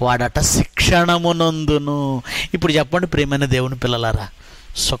వాడట శిక్షణమునందును. ఇప్పుడు చెప్పండి ప్రియమైన దేవుని పిల్లలారా,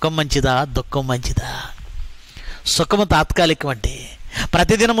 సుఖం మంచిదా, దుఃఖం మంచిదా? సుఖము తాత్కాలికం అండి.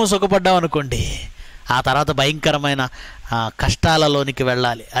 ప్రతిదినము సుఖపడ్డాం అనుకోండి, ఆ తర్వాత భయంకరమైన కష్టాలలోనికి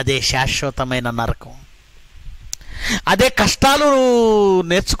వెళ్ళాలి. అదే శాశ్వతమైన నరకం. అదే కష్టాలు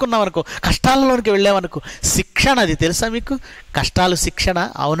నేర్చుకున్నాం అనుకో, కష్టాలలోనికి వెళ్ళామనుకో, శిక్షణ. అది తెలుసా మీకు? కష్టాలు శిక్షణ.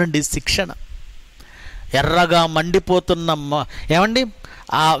 అవునండి, శిక్షణ. ఎర్రగా మండిపోతున్న ఏమండి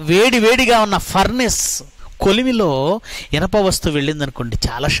ఆ వేడిగా ఉన్న ఫర్నెస్ కొలిమిలో ఇనప వస్తువు వెళ్ళిందనుకోండి,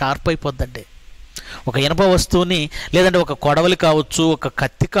 చాలా షార్ప్ అయిపోద్దండి. ఒక ఇనప వస్తువుని, లేదంటే ఒక కొడవలి కావచ్చు, ఒక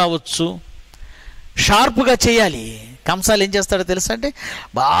కత్తి కావచ్చు, షార్ప్గా చేయాలి. కంసాలు ఏం చేస్తాడో తెలుసా అండి?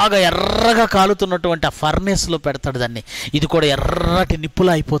 బాగా ఎర్రగా కాలుతున్నటువంటి ఆ ఫర్నెస్లో పెడతాడు దాన్ని. ఇది కూడా ఎర్రటి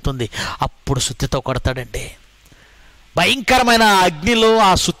నిప్పులా అయిపోతుంది. అప్పుడు సుత్తితో కొడతాడండి. భయంకరమైన అగ్నిలో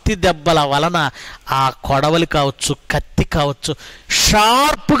ఆ సుత్తి దెబ్బల వలన ఆ కొడవలి కావచ్చు, కత్తి కావచ్చు,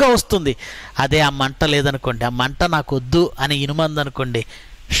 షార్ప్గా వస్తుంది. అదే ఆ మంట లేదనుకోండి, ఆ మంట నాకు వద్దు అని ఇనుమంది అనుకోండి,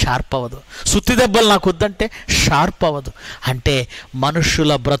 షార్ప్ అవ్వదు. సుత్తి దెబ్బలు నాకు వద్దంటే షార్ప్ అవ్వదు. అంటే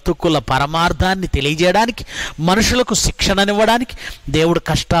మనుషుల బ్రతుకుల పరమార్థాన్ని తెలియజేయడానికి, మనుషులకు శిక్షణనివ్వడానికి దేవుడు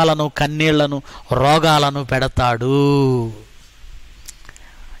కష్టాలను, కన్నీళ్లను, రోగాలను పెడతాడు.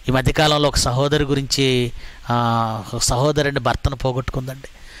 ఈ మధ్యకాలంలో ఒక సహోదరి గురించి, ఒక సహోదరుని భర్తను పోగొట్టుకుందండి.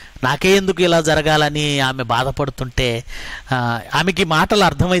 నాకే ఎందుకు ఇలా జరగాలని ఆమె బాధపడుతుంటే ఆమెకి మాటలు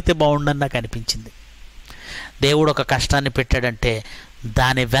అర్థమైతే బాగుండని నాకు అనిపించింది. దేవుడు ఒక కష్టాన్ని పెట్టాడంటే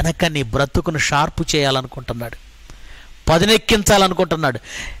దాని వెనక నీ బ్రతుకును షార్పు చేయాలనుకుంటున్నాడు, పదునెక్కించాలనుకుంటున్నాడు.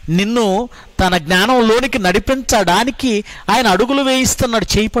 నిన్ను తన జ్ఞానంలోనికి నడిపించడానికి ఆయన అడుగులు వేయిస్తున్నాడు,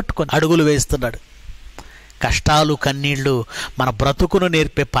 చేయి పట్టుకొని అడుగులు వేయిస్తున్నాడు. కష్టాలు, కన్నీళ్ళు మన బ్రతుకును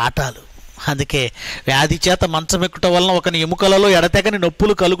నేర్పే పాఠాలు. అందుకే వ్యాధి చేత మంచం ఎక్కుట వలన, ఒకని ఎముకలలో ఎడతెగని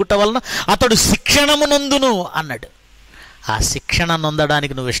నొప్పులు కలుగుట వలన అతడు శిక్షణమునందును అన్నాడు. ఆ శిక్షణ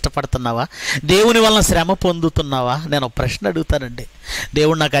నొందడానికి నువ్వు ఇష్టపడుతున్నావా? దేవుని వలన శ్రమ పొందుతున్నావా? నేను ఒక ప్రశ్న అడుగుతానండి.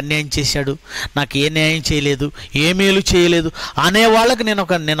 దేవుడు నాకు అన్యాయం చేశాడు, నాకు ఏ న్యాయం చేయలేదు, ఏ మేలు చేయలేదు అనే వాళ్ళకి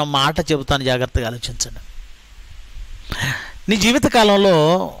నేను మాట చెబుతాను, జాగ్రత్తగా ఆలోచించండి. నీ జీవితకాలంలో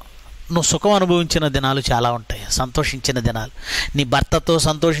నువ్వు సుఖం అనుభవించిన దినాలు చాలా ఉంటాయి, సంతోషించిన దినాలు. నీ భర్తతో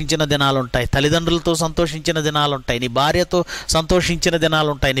సంతోషించిన దినాలు ఉంటాయి, తల్లిదండ్రులతో సంతోషించిన దినాలు ఉంటాయి, నీ భార్యతో సంతోషించిన దినాలు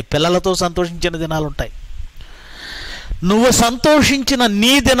ఉంటాయి, నీ పిల్లలతో సంతోషించిన దినాలు ఉంటాయి. నువ్వు సంతోషించిన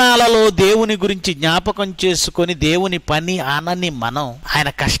నీ దినాలలో దేవుని గురించి జ్ఞాపకం చేసుకొని దేవుని పని అనని మనం ఆయన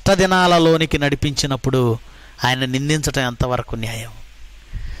కష్ట దినాలలోనికి నడిపించినప్పుడు ఆయన నిందించడం ఎంతవరకు న్యాయం?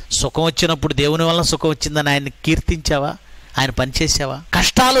 సుఖం వచ్చినప్పుడు దేవుని వల్ల సుఖం వచ్చిందని ఆయన కీర్తించావా? ఆయన పని చేసావా?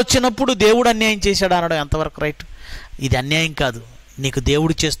 కష్టాలు వచ్చినప్పుడు దేవుడు అన్యాయం చేశాడు అనడం ఎంతవరకు రైట్? ఇది అన్యాయం కాదు, నీకు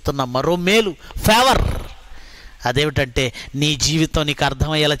దేవుడు చేస్తున్న మరో మేలు, ఫేవర్. అదేమిటంటే నీ జీవితం నీకు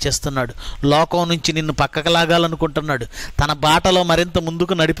అర్థమయ్యేలా చేస్తున్నాడు. లోకం నుంచి నిన్ను పక్కకు లాగాలనుకుంటున్నాడు, తన బాటలో మరింత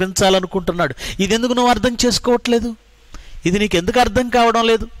ముందుకు నడిపించాలనుకుంటున్నాడు. ఇది ఎందుకు నువ్వు అర్థం చేసుకోవట్లేదు? ఇది నీకు ఎందుకు అర్థం కావడం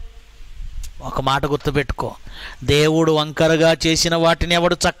లేదు? ఒక మాట గుర్తుపెట్టుకో, దేవుడు వంకరగా చేసిన వాటిని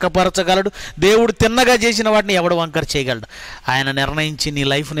ఎవడు చక్కపరచగలడు? దేవుడు తిన్నగా చేసిన వాటిని ఎవడు వంకర చేయగలడు? ఆయన నిర్ణయించి నీ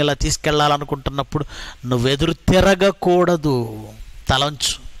లైఫ్ని ఇలా తీసుకెళ్లాలనుకుంటున్నప్పుడు నువ్వెదురు తిరగకూడదు,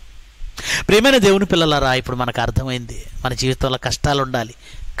 తలంచు. ప్రియమైన దేవుని పిల్లలారా, ఇప్పుడు మనకు అర్థమైంది, మన జీవితంలో కష్టాలు ఉండాలి,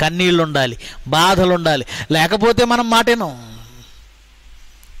 కన్నీళ్ళు ఉండాలి, బాధలు ఉండాలి. లేకపోతే మనం మాటేనం,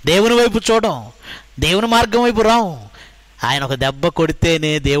 దేవుని వైపు చూడం, దేవుని మార్గం వైపు రాం. ఆయన ఒక దెబ్బ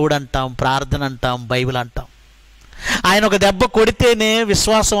కొడితేనే దేవుడు అంటాం, ప్రార్థన అంటాం, బైబిల్ అంటాం. ఆయన ఒక దెబ్బ కొడితేనే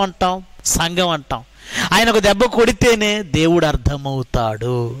విశ్వాసం అంటాం, సంఘం అంటాం. ఆయన ఒక దెబ్బ కొడితేనే దేవుడు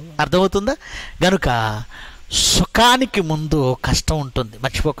అర్థమవుతాడు. అర్థమవుతుందా? గనుక సుఖానికి ముందు కష్టం ఉంటుంది,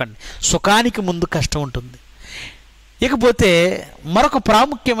 మర్చిపోకండి. సుఖానికి ముందు కష్టం ఉంటుంది. ఇకపోతే మరొక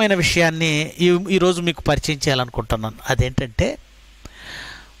ప్రాముఖ్యమైన విషయాన్ని ఈరోజు మీకు పరిచయం చేయాలనుకుంటున్నాను. అదేంటంటే,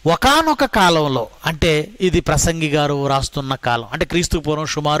 ఒకానొక కాలంలో, అంటే ఇది ప్రసంగి గారు రాస్తున్న కాలం, అంటే క్రీస్తు పూర్వం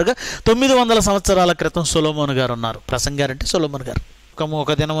సుమారుగా 900 సంవత్సరాల క్రితం సొలొమోను గారు ఉన్నారు. ప్రసంగి గారు అంటే సొలొమోను గారు. సుఖము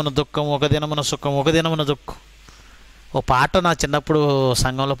ఒక దినమున దుఃఖం, ఒక దినమున సుఖం, ఒక దినమున దుఃఖం. ఓ పాట నా చిన్నప్పుడు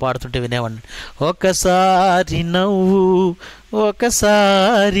సంఘంలో పాడుతుంటే వినేవాడిని. ఒకసారి నవ్వు,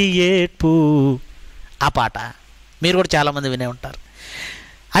 ఒకసారి ఏడ్పు. ఆ పాట మీరు కూడా చాలామంది వినే ఉంటారు.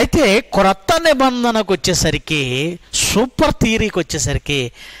 అయితే క్రొత్త నిబంధనకు వచ్చేసరికి, సూపర్ థియరీకి వచ్చేసరికి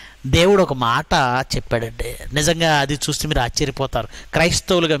దేవుడు ఒక మాట చెప్పాడండి. నిజంగా అది చూస్తే మీరు ఆశ్చర్యపోతారు,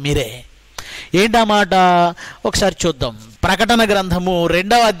 క్రైస్తవులుగా మీరే. ఏంటా మాట? ఒకసారి చూద్దాం. ప్రకటన గ్రంథము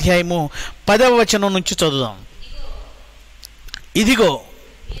 2వ అధ్యాయము 10వ వచనం నుంచి చదువుదాం. ఇదిగో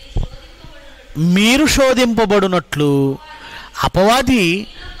మీరు శోధింపబడినట్లు అపవాది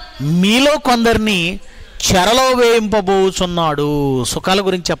మీలో కొందరిని చెరలో వేయింపబోచున్నాడు. సుఖాల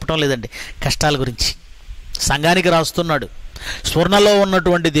గురించి చెప్పడం లేదండి, కష్టాల గురించి సంఘానికి రాస్తున్నాడు. స్వర్ణలో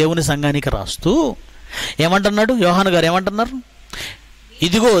ఉన్నటువంటి దేవుని సంఘానికి రాస్తూ ఏమంటున్నాడు? యోహాను గారు ఏమంటున్నారు?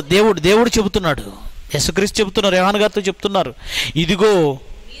 ఇదిగో దేవుడు చెబుతున్నాడు, యేసుక్రీస్తు చెబుతున్నారు, యోహాను గారితో చెప్తున్నారు. ఇదిగో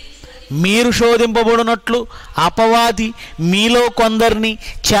మీరు శోధింపబడినట్లు అపవాది మీలో కొందరిని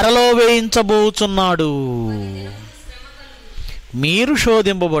చెరలో వేయించబోచున్నాడు. మీరు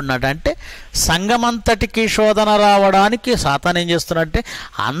శోధింపబడినట్టు అంటే సంఘమంతటికి శోధన రావడానికి సాతాను ఏం చేస్తున్నాడంటే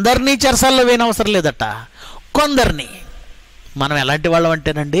అందరినీ చెరసల్లో వేయనవసరం లేదట, కొందరిని. మనం ఎలాంటి వాళ్ళం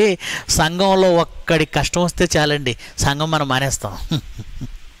అంటేనండి, సంఘంలో ఒక్కడి కష్టం వస్తే చాలండి, సంఘం మనం మానేస్తాం.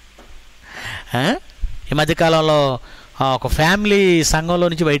 ఈ మధ్యకాలంలో ఒక ఫ్యామిలీ సంఘంలో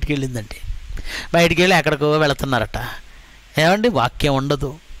నుంచి బయటికి వెళ్ళిందండి. బయటికి వెళ్ళి ఎక్కడికో వెళుతున్నారట. ఏమండి, వాక్యం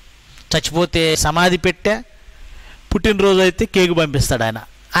ఉండదు. చచ్చిపోతే సమాధి పెట్టా, పుట్టినరోజు అయితే కేకు పంపిస్తాడు ఆయన,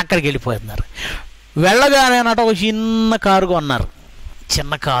 అక్కడికి వెళ్ళిపోతున్నారు. వెళ్ళగానే అన్నట ఒక చిన్న కారు కొన్నారు.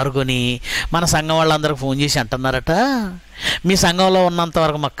 చిన్న కారు కొని మన సంఘం వాళ్ళందరికీ ఫోన్ చేసి అంటున్నారట, మీ సంఘంలో ఉన్నంత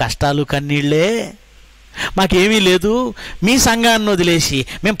వరకు మాకు కష్టాలు కన్నీళ్ళే, మాకేమీ లేదు, మీ సంఘాన్ని వదిలేసి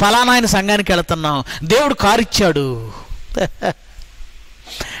మేము ఫలానా ఆయన సంఘానికి వెళుతున్నాం, దేవుడు కారు ఇచ్చాడు.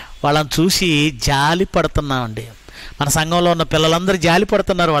 వాళ్ళని చూసి జాలి పడుతున్నామండి. మన సంఘంలో ఉన్న పిల్లలందరూ జాలి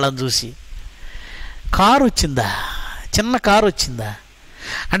పడుతున్నారు వాళ్ళని చూసి. కారు వచ్చిందా? చిన్న కారు వచ్చిందా?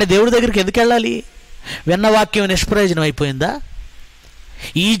 అంటే దేవుడి దగ్గరికి ఎందుకు వెళ్ళాలి? విన్న వాక్యం నిష్ప్రయోజనం అయిపోయిందా?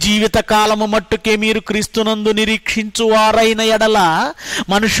 ఈ జీవిత కాలము మట్టుకే మీరు క్రీస్తునందు నిరీక్షించు వారైన ఎడల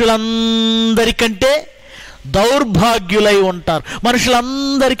మనుషులందరికంటే దౌర్భాగ్యులై ఉంటారు.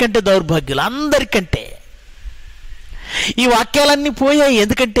 మనుషులందరికంటే దౌర్భాగ్యులు, అందరికంటే. ఈ వాక్యాలన్నీ పోయాయి.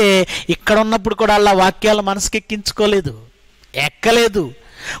 ఎందుకంటే ఇక్కడ ఉన్నప్పుడు కూడా అలా వాక్యాలు మనసుకి ఎక్కించుకోలేదు, ఎక్కలేదు,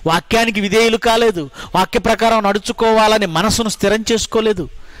 వాక్యానికి విధేయులు కాలేదు, వాక్య ప్రకారం నడుచుకోవాలని మనసును స్థిరం చేసుకోలేదు.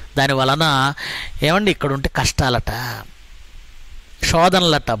 దానివలన ఏమండి, ఇక్కడ ఉంటే కష్టాలట,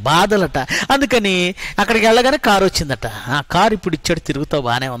 శోధనలట, బాధలట. అందుకని అక్కడికి వెళ్ళగానే కారు వచ్చిందట. ఆ కారు ఇప్పుడు ఇచ్చాడు, తిరుగుతావు,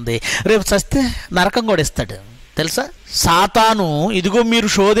 బాగానే ఉంది, రేపు చస్తే నరకం కూడా ఇస్తాడు తెలుసా? సాతాను ఇదిగో మీరు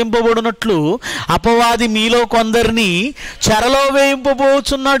శోధింపబడినట్లు అపవాది మీలో కొందరిని చెరలో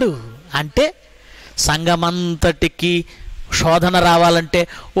వేయింపబోచున్నాడు. అంటే సంఘమంతటికి శోధన రావాలంటే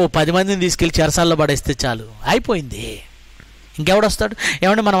ఓ 10 మందిని తీసుకెళ్ళి చెరసాల్లో పడేస్తే చాలు, అయిపోయింది. ఇంకెవడొస్తాడు?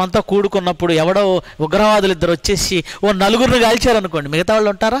 ఏమంటే మనం అంతా కూడుకున్నప్పుడు ఎవడో ఉగ్రవాదులు 2 వచ్చేసి ఓ 4 కాల్చారనుకోండి, మిగతా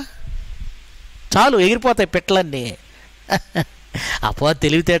వాళ్ళు ఉంటారా? చాలు, ఎగిరిపోతాయి పెట్టలన్నీ. అపవాది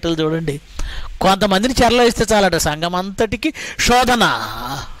తెలివితేటలు చూడండి. కొంతమందిని చెరలో ఇస్తే చాలట, సంఘం అంతటికి శోధన.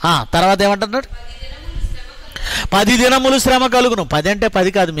 తర్వాత ఏమంటున్నాడు? 10 దినములు శ్రమ కలుగును. 10 అంటే 10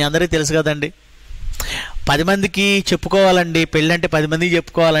 కాదు, మీ అందరికీ తెలుసు కదండి. 10 మందికి చెప్పుకోవాలండి, పెళ్ళి అంటే 10 మందికి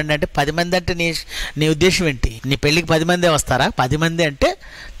చెప్పుకోవాలండి. అంటే 10 మంది అంటే నీ ఉద్దేశం ఏంటి? నీ పెళ్ళికి 10 మందే వస్తారా? 10 మంది అంటే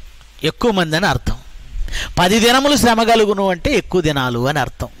ఎక్కువ మంది అని అర్థం. 10 దినములు శ్రమ కలుగును అంటే ఎక్కువ దినాలు అని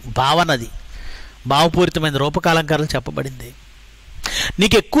అర్థం. భావనది, భావపూరితమైన రూపకాలంకారాలు చెప్పబడింది.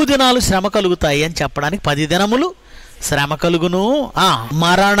 నీకు ఎక్కువ దినాలు శ్రమ కలుగుతాయి అని చెప్పడానికి 10 దినములు శ్రమ కలుగును.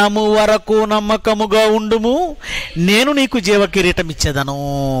 మరణము వరకు నమ్మకముగా ఉండుము, నేను నీకు జీవ కిరీటం ఇచ్చేదను.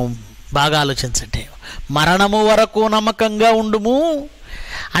 బాగా ఆలోచించండి. మరణము వరకు నమ్మకంగా ఉండుము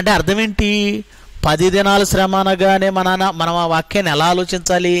అంటే అర్థం ఏంటి? 10 దినాలు శ్రమ అనగానే మనం ఆ వాక్యాన్ని ఎలా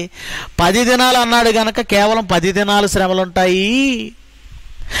ఆలోచించాలి? 10 దినాలు అన్నాడు కనుక కేవలం 10 దినాలు శ్రమలు ఉంటాయి.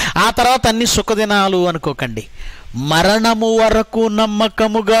 ఆ తర్వాత అన్ని సుఖదినాలు అనుకోకండి. మరణము వరకు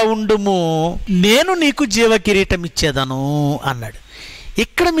నమ్మకముగా ఉండుము, నేను నీకు జీవ కిరీటం ఇచ్చేదను అన్నాడు.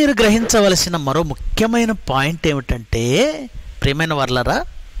 ఇక్కడ మీరు గ్రహించవలసిన మరో ముఖ్యమైన పాయింట్ ఏమిటంటే, ప్రియమైన వర్లరా,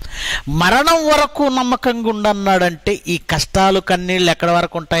 మరణం వరకు నమ్మకంగా ఉండన్నాడంటే ఈ కష్టాలు కన్నీళ్ళు ఎక్కడి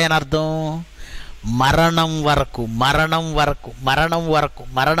వరకు ఉంటాయని అర్థం? మరణం వరకు, మరణం వరకు, మరణం వరకు,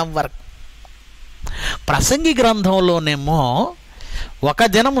 మరణం వరకు. ప్రసంగి గ్రంథంలోనేమో ఒక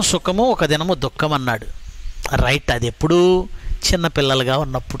దినము సుఖము ఒక దినము దుఃఖం అన్నాడు. రైట్, అది ఎప్పుడు? చిన్నపిల్లలుగా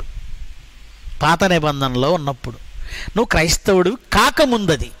ఉన్నప్పుడు, పాత నిబంధనలో ఉన్నప్పుడు, నువ్వు క్రైస్తవుడు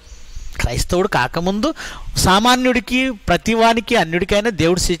కాకముందు. అది క్రైస్తవుడు కాకముందు సామాన్యుడికి, ప్రతివానికి, అన్యుడికైనా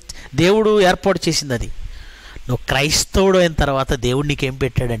దేవుడు ఏర్పాటు చేసింది అది. నువ్వు క్రైస్తవుడు అయిన తర్వాత దేవుడు నీకేం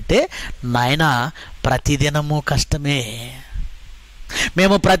పెట్టాడంటే, నాయన ప్రతిదినము కష్టమే,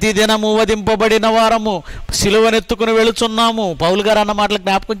 మేము ప్రతిదినము వధింపబడిన వారము, సిలువనెత్తుకుని వెళుచున్నాము. పౌలు గారు అన్న మాటలు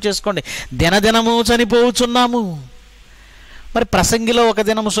జ్ఞాపకం చేసుకోండి. దినదినము చనిపోవచ్చున్నాము. మరి ప్రసంగిలో ఒక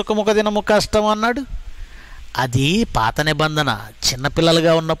దినము సుఖం ఒక దినము కష్టం అన్నాడు. అది పాత నిబంధన,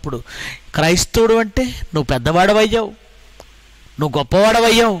 చిన్నపిల్లలుగా ఉన్నప్పుడు. క్రైస్తవుడు అంటే నువ్వు పెద్దవాడవయ్యావు, నువ్వు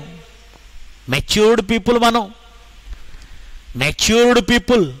గొప్పవాడవయ్యావు. మెచ్యూర్డ్ పీపుల్ మనం, మెచ్యూర్డ్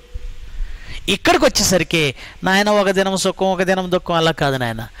పీపుల్. ఇక్కడికి వచ్చేసరికి నాయన ఒక దినం సుఖం ఒక దినం దుఃఖం అలా కాదు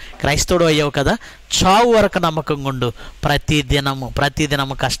నాయన, క్రైస్తవుడు అయ్యావు కదా, చావు వరకు నమ్మకంగా ఉండు,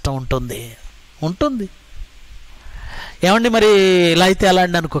 ప్రతిదినము కష్టం ఉంటుంది. ఏమండి మరి ఇలా అయితే ఎలా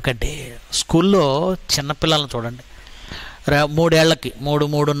అండి అనుకోకండి. స్కూల్లో చిన్నపిల్లలను చూడండి,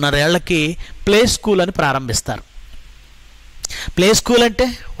 3-3.5 ఏళ్ళకి ప్లే స్కూల్ అని ప్రారంభిస్తారు. ప్లే స్కూల్ అంటే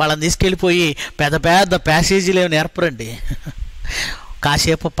వాళ్ళని తీసుకెళ్ళిపోయి పెద్ద పెద్ద ప్యాసేజీలు ఏమి నేర్పరండి.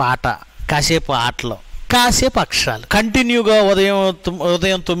 కాసేపు పాట, కాసేపు ఆటలు, కాసేపు అక్షరాలు. కంటిన్యూగా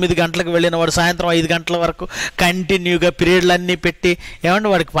ఉదయం 9 గంటలకు వెళ్ళిన వాడు సాయంత్రం 5 గంటల వరకు కంటిన్యూగా పీరియడ్లు అన్నీ పెట్టి ఏమండి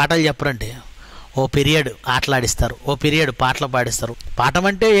వాడికి పాటలు చెప్పరండి. ఓ పీరియడ్ ఆటలాడిస్తారు, ఓ పీరియడ్ పాటలు పాడిస్తారు. పాఠం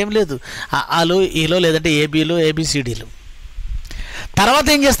అంటే ఏం లేదు, ఆలు ఈలో లేదంటే ఏబీలు ఏబిసిడీలు. తర్వాత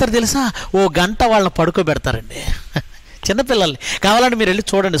ఏం చేస్తారు తెలుసా? ఓ గంట వాళ్ళని పడుకోబెడతారండి చిన్నపిల్లల్ని. కావాలంటే మీరు వెళ్ళి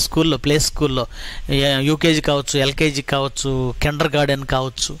చూడండి స్కూల్లో, ప్లే స్కూల్లో, యూకేజీ కావచ్చు, ఎల్కేజీ కావచ్చు, కిండర్ గార్డెన్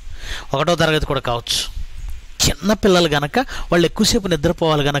కావచ్చు, 1వ తరగతి కూడా కావచ్చు. చిన్నపిల్లలు గనక వాళ్ళు ఎక్కువసేపు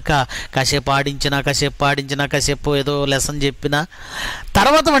నిద్రపోవాలి గనక కాసేపు ఆడించినా కాసేపు ఏదో లెసన్ చెప్పినా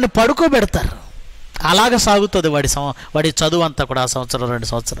తర్వాత వాడిని పడుకోబెడతారు. అలాగ సాగుతుంది వాడి చదువు అంతా కూడా. ఆ సంవత్సరం 2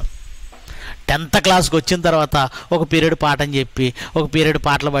 సంవత్సరాలు. 10th క్లాస్కి వచ్చిన తర్వాత ఒక పీరియడ్ పాఠం చెప్పి, ఒక పీరియడ్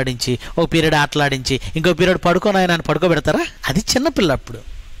పాటలు పాడించి, ఒక పీరియడ్ ఆటలాడించి, ఇంకో పీరియడ్ పడుకొని ఆయన పడుకోబెడతారా? అది చిన్నపిల్లప్పుడు.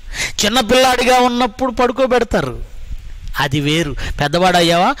 చిన్నపిల్లాడిగా ఉన్నప్పుడు పడుకోబెడతారు, అది వేరు. పెద్దవాడు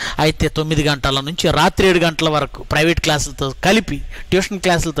అయ్యావా అయితే 9 గంటల నుంచి రాత్రి 7 గంటల వరకు ప్రైవేట్ క్లాసులతో కలిపి, ట్యూషన్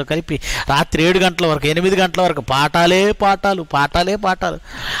క్లాసులతో కలిపి రాత్రి 7 గంటల వరకు, 8 గంటల వరకు పాఠాలే పాఠాలు.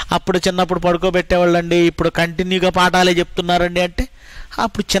 అప్పుడు చిన్నప్పుడు పడుకోబెట్టేవాళ్ళండి, ఇప్పుడు కంటిన్యూగా పాఠాలే చెప్తున్నారండి అంటే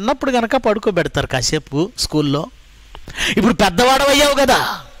అప్పుడు చిన్నప్పుడు కనుక పడుకోబెడతారు కాసేపు స్కూల్లో. ఇప్పుడు పెద్దవాడు అయ్యావు కదా.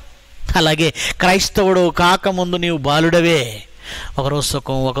 అలాగే క్రైస్తవుడు కాకముందు నీవు బాలుడవే. ఒకరోజు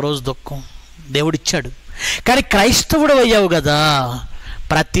సుఖం ఒకరోజు దుఃఖం దేవుడిచ్చాడు. కానీ క్రైస్తవుడు అయ్యావు కదా,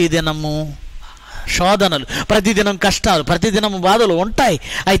 ప్రతిదినము శోధనలు, ప్రతిదినం కష్టాలు, ప్రతిదినము బాధలు ఉంటాయి.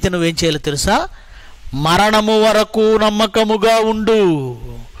 అయితే నువ్వేం చేయాలో తెలుసా? మరణము వరకు నమ్మకముగా ఉండు.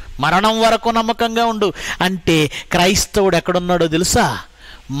 మరణం వరకు నమ్మకంగా ఉండు అంటే క్రైస్తవుడు ఎక్కడున్నాడో తెలుసా?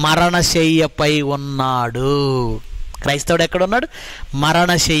 మరణశయ్యపై ఉన్నాడు. క్రైస్తవుడు ఎక్కడున్నాడు?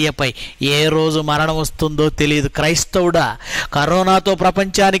 మరణశయ్యపై. ఏ రోజు మరణం వస్తుందో తెలియదు. క్రైస్తవుడా, కరోనాతో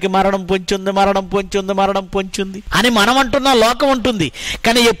ప్రపంచానికి మరణం పొంచుంది అని మనం అంటున్నా, లోకం ఉంటుంది.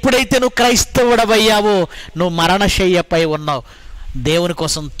 కానీ ఎప్పుడైతే నువ్వు క్రైస్తవుడవయ్యావో నువ్వు మరణశయ్యపై ఉన్నావు. దేవుని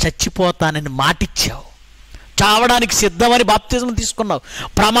కోసం చచ్చిపోతానని మాటిచ్చావు, చావడానికి సిద్ధమని బాప్తిజం తీసుకున్నావు,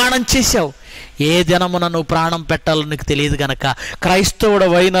 ప్రమాణం చేశావు. ఏ దినమున నువ్వు ప్రాణం పెట్టాలో నీకు తెలియదు గనక క్రైస్తవుడు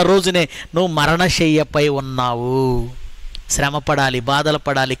అయిన రోజునే నువ్వు మరణశయ్యపై ఉన్నావు. శ్రమ పడాలి, బాధలు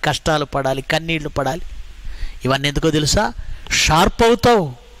పడాలి, కష్టాలు పడాలి, కన్నీళ్లు పడాలి. ఇవన్నీ ఎందుకో తెలుసా? షార్ప్ అవుతావు.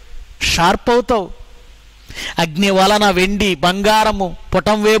 అగ్ని వలన వెండి బంగారము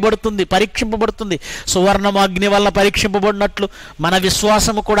పుటం వేయబడుతుంది, పరీక్షింపబడుతుంది. సువర్ణము అగ్ని వలన పరీక్షింపబడినట్లు మన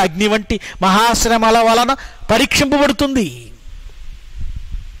విశ్వాసము కూడా అగ్ని వంటి మహాశ్రమల వలన పరీక్షింపబడుతుంది.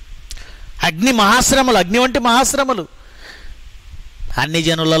 అగ్ని వంటి మహాశ్రమలు. అన్ని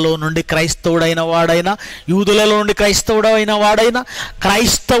జనులలో నుండి క్రైస్తవుడైన వాడైనా, యూదులలో నుండి క్రైస్తవుడైన వాడైనా,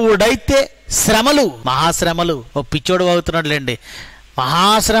 క్రైస్తవుడైతే శ్రమలు, మహాశ్రమలు. ఓ పిచ్చోడు అవుతున్నాడులేండి,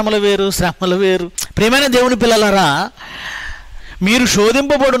 మహాశ్రమలు వేరు, శ్రమలు వేరు. ప్రియమైన దేవుని పిల్లలారా, మీరు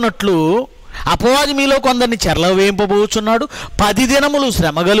శోధింపబడినట్లు అపవాది మీలో కొందరిని చెరలో వేయింపబోచున్నాడు. 10 దినములు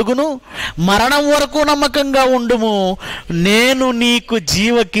శ్రమ కలుగును. మరణం వరకు నమ్మకంగా ఉండుము, నేను నీకు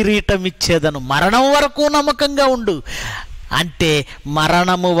జీవ కిరీటం ఇచ్చేదను. మరణం వరకు నమ్మకంగా ఉండు అంటే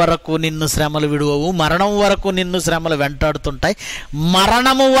మరణము వరకు నిన్ను శ్రమలు విడువవు, మరణం వరకు నిన్ను శ్రమలు వెంటాడుతుంటాయి,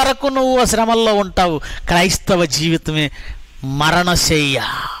 మరణము వరకు నువ్వు ఆ శ్రమల్లో ఉంటావు. క్రైస్తవ జీవితమే మరణశయ్య,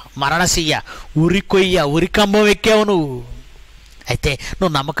 ఉరికంబం ఎక్కావు నువ్వు. అయితే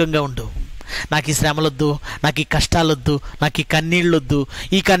నువ్వు నమ్మకంగా ఉండు. నాకు ఈ శ్రమలొద్దు, నాకు ఈ కష్టాలొద్దు, నాకు ఈ కన్నీళ్ళొద్దు,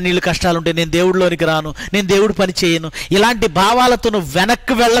 ఈ కన్నీళ్ళు కష్టాలుంటే నేను దేవుడిలోనికి రాను, నేను దేవుడి పని చేయను, ఇలాంటి భావాలతో నువ్వు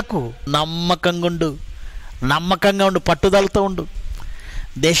వెనక్కి వెళ్ళకు. నమ్మకంగా ఉండు, పట్టుదలతో ఉండు.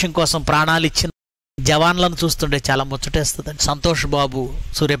 దేశం కోసం ప్రాణాలు ఇచ్చిన జవాన్లను చూస్తుంటే చాలా ముచ్చటేస్తుందండి. సంతోష్ బాబు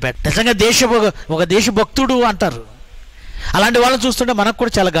సూర్యాపేట నిజంగా ఒక దేశభక్తుడు అంటారు. అలాంటి వాళ్ళని చూస్తుంటే మనకు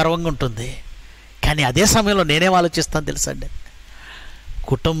కూడా చాలా గర్వంగా ఉంటుంది. కానీ అదే సమయంలో నేనేం ఆలోచిస్తాను తెలుసండి,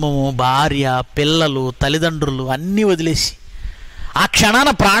 కుటుంబము, భార్య, పిల్లలు, తల్లిదండ్రులు అన్నీ వదిలేసి ఆ క్షణాన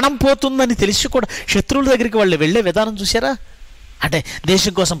ప్రాణం పోతుందని తెలిసి కూడా శత్రువుల దగ్గరికి వాళ్ళు వెళ్ళే విధానం చూసారా? అంటే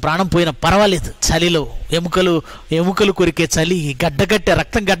దేశం కోసం ప్రాణం పోయినా పర్వాలేదు, చలిలో ఎముకలు కొరికే చలి,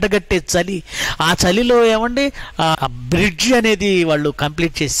 రక్తం గడ్డగట్టే చలి, ఆ చలిలో ఏమండి ఆ బ్రిడ్జ్ అనేది వాళ్ళు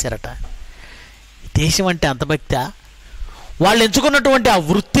కంప్లీట్ చేశారట. దేశం అంటే అంత భక్తి. వాళ్ళు ఎంచుకున్నటువంటి ఆ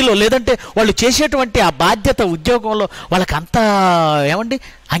వృత్తిలో, లేదంటే వాళ్ళు చేసేటువంటి ఆ బాధ్యత, ఉద్యోగంలో వాళ్ళకి అంత ఏమండి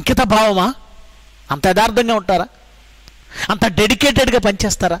అంకిత భావమా? అంత యథార్థంగా ఉంటారా? అంత డెడికేటెడ్గా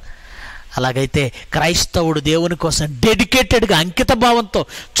పనిచేస్తారా? అలాగైతే క్రైస్తవుడు దేవుని కోసం డెడికేటెడ్గా అంకిత భావంతో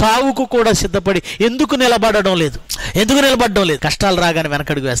చావుకు కూడా సిద్ధపడి ఎందుకు నిలబడడం లేదు? కష్టాలు రాగానే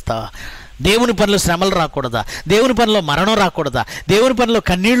వెనకడుగు వేస్తావా? దేవుని పనిలో శ్రమలు రాకూడదా? దేవుని పనిలో మరణం రాకూడదా? దేవుని పనిలో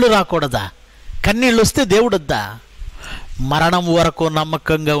కన్నీళ్లు రాకూడదా? కన్నీళ్ళు వస్తే దేవుడొద్దా? మరణం వరకు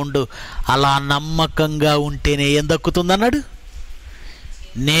నమ్మకంగా ఉండు. అలా నమ్మకంగా ఉంటేనే ఏం దక్కుతుందన్నాడు?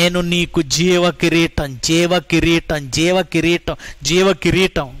 నేను నీకు జీవ కిరీటం.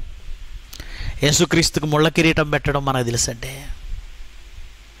 యేసుక్రీస్తుకు ముళ్ళ కిరీటం పెట్టడం మనకు తెలుసండి.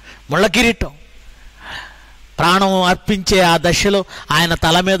 ముళ్ళ కిరీటం, ప్రాణం అర్పించే ఆ దశలో ఆయన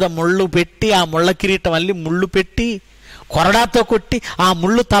తల మీద ముళ్ళు పెట్టి, ఆ ముళ్ళ కిరీటం అల్లి ముళ్ళు పెట్టి కొరడాతో కొట్టి ఆ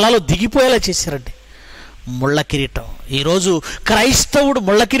ముళ్ళు తలలో దిగిపోయేలా చేశారండి. ముళ్ళ కిరీటం. ఈరోజు క్రైస్తవుడు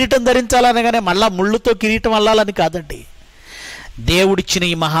ముళ్ళ కిరీటం ధరించాలనగానే మళ్ళా ముళ్ళుతో కిరీటం అల్లాలని కాదండి. దేవుడిచ్చిన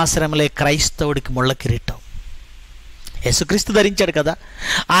ఈ మహాశ్రమలే క్రైస్తవుడికి ముళ్ళ కిరీటం. యేసుక్రీస్తు ధరించాడు కదా.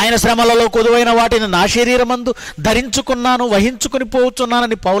 ఆయన శ్రమలలో కొదువైన వాటిని నా శరీరమందు ధరించుకున్నాను, వహించుకుని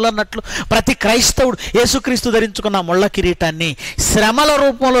పోతున్నానని పౌలు అన్నట్లు ప్రతి క్రైస్తవుడు యేసుక్రీస్తు ధరించుకున్న ముళ్ళ కిరీటాన్ని శ్రమల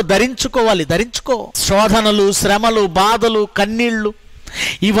రూపంలో ధరించుకో. శోధనలు, శ్రమలు, బాధలు, కన్నీళ్లు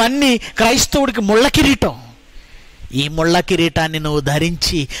ఇవన్నీ క్రైస్తవుడికి ముళ్ళ కిరీటం. ఈ ముళ్ళ కిరీటాన్ని నువ్వు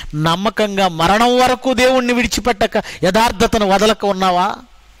ధరించి నమ్మకంగా మరణం వరకు దేవుణ్ణి విడిచిపెట్టక యథార్థతను వదలక ఉన్నావా?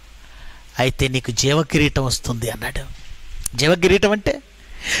 అయితే నీకు జీవ కిరీటం వస్తుంది అన్నాడు. జీవ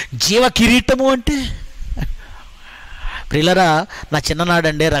కిరీటము అంటే ప్రియులరా, నా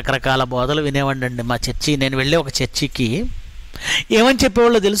చిన్ననాడండి రకరకాల బోధలు వినేవాడండి. మా చర్చి, నేను వెళ్ళే ఒక చర్చికి ఏమని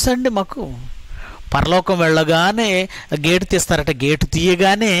చెప్పేవాళ్ళు తెలుసా అండి? మాకు పరలోకం వెళ్ళగానే గేటు తీస్తారట. గేటు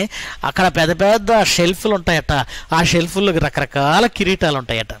తీయగానే అక్కడ పెద్ద పెద్ద షెల్ఫ్లు ఉంటాయట. ఆ షెల్ఫ్లో రకరకాల కిరీటాలు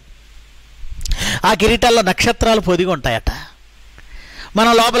ఉంటాయట. ఆ కిరీటాల్లో నక్షత్రాలు పొదిగి ఉంటాయట.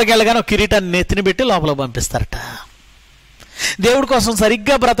 మనం లోపలికి వెళ్ళగానే ఒక కిరీటాన్ని నెత్తిని పెట్టి లోపలికి పంపిస్తారట. దేవుడి కోసం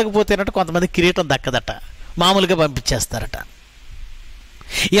సరిగ్గా బ్రతకపోతేనట్టు కొంతమంది కిరీటం దక్కదట, మామూలుగా పంపించేస్తారట.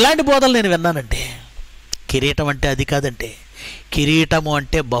 ఇలాంటి బోధలు నేను విన్నానండి. కిరీటం అంటే అది కాదండి. కిరీటము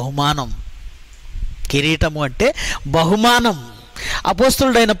అంటే బహుమానం.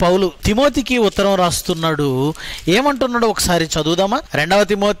 అపోస్తలుడైన పౌలు తిమోతికి ఉత్తరం రాస్తున్నాడు. ఏమంటున్నాడు ఒకసారి చదువుదామా? 2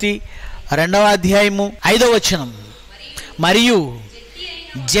 తిమోతి 2వ అధ్యాయము 5వ వచనం. మరియు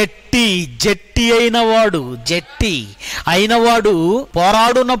జట్టి అయినవాడు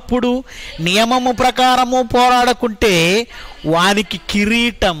పోరాడునప్పుడు నియమము ప్రకారము పోరాడకుంటే వానికి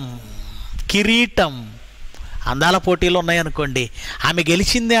కిరీటం అందాల పోటీలు ఉన్నాయనుకోండి, ఆమె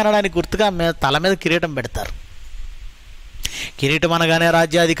గెలిచింది అనడానికి గుర్తుగా ఆమె తల మీద కిరీటం పెడతారు. కిరీటం అనగానే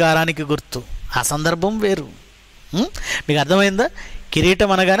రాజ్యాధికారానికి గుర్తు. ఆ సందర్భం వేరు. మీకు అర్థమైందా?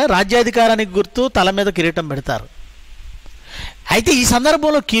 కిరీటం అనగానే రాజ్యాధికారానికి గుర్తు, తల మీద కిరీటం పెడతారు. అయితే ఈ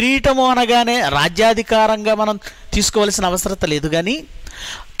సందర్భంలో కిరీటము అనగానే రాజ్యాధికారంగా మనం తీసుకోవాల్సిన అవసరం లేదు. కానీ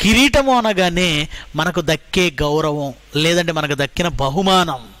కిరీటము అనగానే మనకు దక్కే గౌరవం, లేదంటే మనకు దక్కిన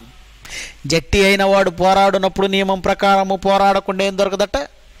బహుమానం. జట్టి అయిన వాడు పోరాడునప్పుడు నియమం ప్రకారము పోరాడకుండా ఏం దొరకదట?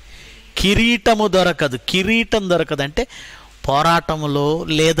 కిరీటం దొరకదు. అంటే పోరాటంలో,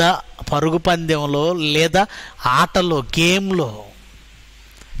 లేదా పరుగు పందెంలో, లేదా ఆటలో, గేమ్లో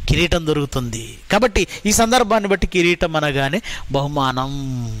కిరీటం దొరుకుతుంది. కాబట్టి ఈ సందర్భాన్ని బట్టి కిరీటం అనగానే బహుమానం.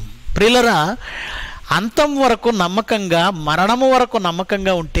 ప్రియులరా, అంతం వరకు నమ్మకంగా, మరణము వరకు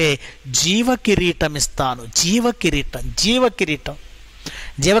నమ్మకంగా ఉంటే జీవ కిరీటం ఇస్తాను. జీవ కిరీటం, జీవ కిరీటం.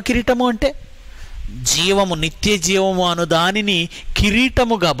 జీవ కిరీటము అంటే జీవము, నిత్య జీవము అను దానిని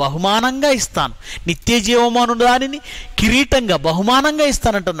కిరీటముగా బహుమానంగా ఇస్తాను. నిత్య జీవము అను దానిని కిరీటంగా బహుమానంగా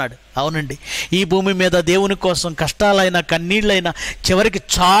ఇస్తానంటున్నాడు. అవునండి, ఈ భూమి మీద దేవుని కోసం కష్టాలైనా, కన్నీళ్ళైనా, చివరికి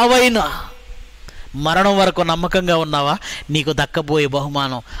చావైనా, మరణం వరకు నమ్మకంగా ఉన్నావా, నీకు దక్కబోయే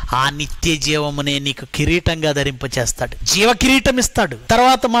బహుమానం ఆ నిత్య జీవమునే నీకు కిరీటంగా ధరింపచేస్తాడు. జీవ కిరీటం ఇస్తాడు.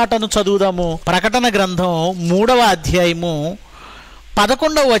 తర్వాత మాటను చదువుదాము. ప్రకటన గ్రంథం 3వ అధ్యాయము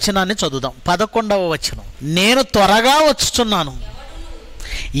 11వ వచనాన్ని చదువుదాం. 11వ వచనం. నేను త్వరగా వచ్చుచున్నాను,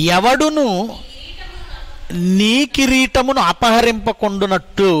 ఎవడును నీ కిరీటమును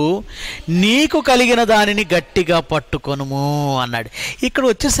అపహరింపకుండునట్టు నీకు కలిగిన దానిని గట్టిగా పట్టుకొనుము అన్నాడు. ఇక్కడ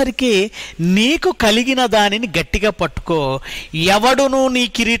వచ్చేసరికి నీకు కలిగిన దానిని గట్టిగా పట్టుకో, ఎవడును నీ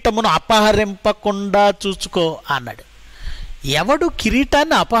కిరీటమును అపహరింపకుండా చూసుకో అన్నాడు. ఎవడు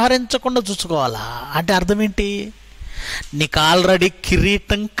కిరీటాన్ని అపహరించకుండా చూసుకోవాలా అంటే అర్థం ఏంటి? నీకు ఆల్రెడీ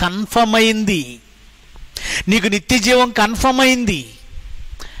కిరీటం కన్ఫర్మ్ అయింది, నీకు నిత్య జీవం కన్ఫర్మ్ అయింది,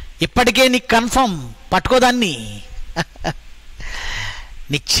 ఇప్పటికే నీకు కన్ఫర్మ్. పట్టుకోదాన్ని.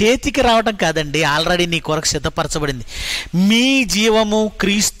 నీ చేతికి రావటం కాదండి, ఆల్రెడీ నీ కొరకు సిద్ధపరచబడింది. మీ జీవము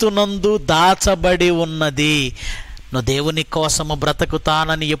క్రీస్తునందు దాచబడి ఉన్నది. నువ్వు దేవుని కోసము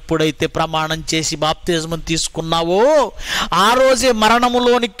బ్రతుకుతానని ఎప్పుడైతే ప్రమాణం చేసి బాప్తిజం తీసుకున్నావో ఆ రోజే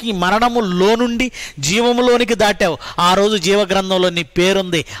మరణములో నుండి జీవములోనికి దాటావు. ఆ రోజు జీవగ్రంథంలో నీ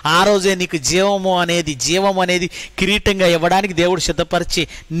పేరుంది. ఆ రోజే నీకు జీవము అనేది కిరీటంగా ఇవ్వడానికి దేవుడు సిద్ధపరిచి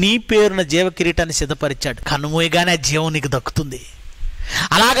నీ పేరున జీవ కిరీటాన్ని సిద్ధపరిచాడు. కనుమూయగానే ఆ జీవం నీకు దక్కుతుంది.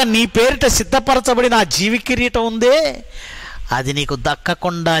 అలాగా నీ పేరిట సిద్ధపరచబడిన ఆ జీవి కిరీటం ఉందే, అది నీకు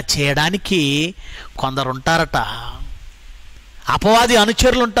దక్కకుండా చేయడానికి కొందరుంటారట, అపవాది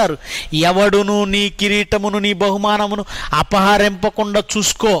అనుచరులు ఉంటారు. ఎవడును నీ కిరీటమును, నీ బహుమానమును అపహరింపకుండా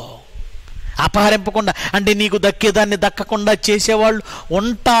చూసుకో. అపహరింపకుండా అంటే నీకు దక్కేదాన్ని దక్కకుండా చేసేవాళ్ళు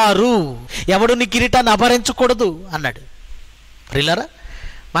ఉంటారు. ఎవడు నీ కిరీటాన్ని అపహరించకూడదు అన్నాడు. ప్రియులారా,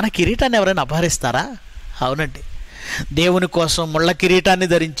 మన కిరీటాన్ని ఎవరైనా అపహరిస్తారా? అవునండి. దేవుని కోసం ముళ్ళ కిరీటాన్ని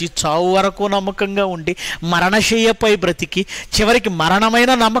ధరించి చావు వరకు నమ్మకంగా ఉండి మరణశయ్యపై బ్రతికి చివరికి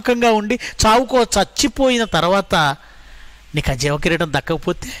మరణమైన నమ్మకంగా ఉండి చావుకో చచ్చిపోయిన తర్వాత నీకు ఆ జీవ కిరీటం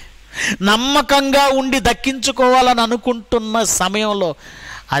దక్కకపోతే, నమ్మకంగా ఉండి దక్కించుకోవాలని అనుకుంటున్న సమయంలో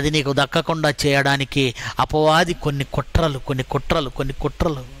అది నీకు దక్కకుండా చేయడానికి అపవాది కొన్ని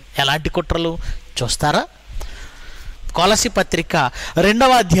కుట్రలు. ఎలాంటి కుట్రలు చూస్తారా? కొలసి పత్రిక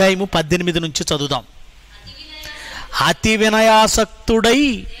 2వ అధ్యాయము 18 నుంచి చదువుదాం. అతి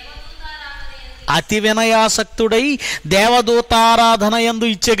వినయాసక్తుడై దేవదూతారాధన యందు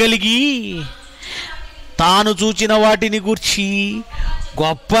ఇచ్చగలిగి తాను చూచిన వాటిని గూర్చి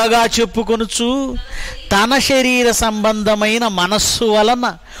గొప్పగా చెప్పుకొనుచు తన శరీర సంబంధమైన మనస్సు వలన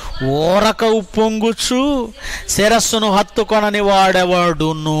ఓరక ఉప్పొంగుచు శిరస్సును హత్తుకొనని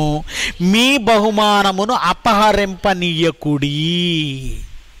వాడెవడును మీ బహుమానమును అపహరింపనీయకుడి.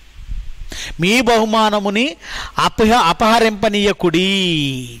 మీ బహుమానముని అపహరింపనీయకుడి.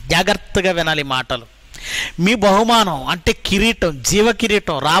 జాగ్రత్తగా వినాలి మాటలు. మీ బహుమానం అంటే కిరీటం, జీవ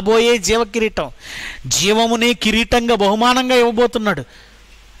కిరీటం, రాబోయే జీవ కిరీటం, జీవమునే కిరీటంగా బహుమానంగా ఇవ్వబోతున్నాడు.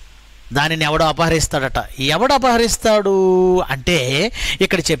 దానిని ఎవడు అపహరిస్తాడట? ఎవడు అపహరిస్తాడు అంటే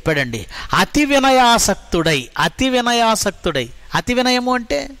ఇక్కడ చెప్పాడండి, అతి వినయాసక్తుడై. అతి వినయము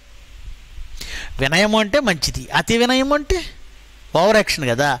అంటే మంచిది, అతి వినయము అంటే ఓవర్ యాక్షన్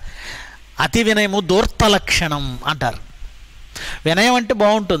కదా. అతి వినయము దూర్త లక్షణం అంటారు. వినయం అంటే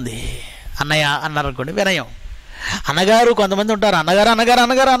బాగుంటుంది, అన్నయ్య అన్నారు అనుకోండి వినయం. అన్నగారు కొంతమంది ఉంటారు,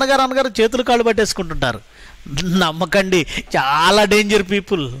 అన్నగారు చేతులు కాళ్ళు పట్టేసుకుంటుంటారు. నమ్మకండి, చాలా డేంజర్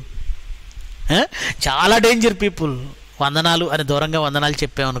పీపుల్. వందనాలు అని దూరంగా వందనాలు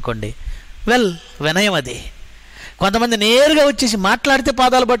చెప్పామనుకోండి, వినయం అది. కొంతమంది నేరుగా వచ్చేసి మాట్లాడితే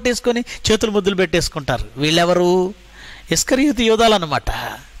పాదాలు పట్టేసుకొని చేతులు ముద్దులు పెట్టేసుకుంటారు. వీళ్ళెవరు? ఇస్కరియోతు యోధాలు అన్నమాట.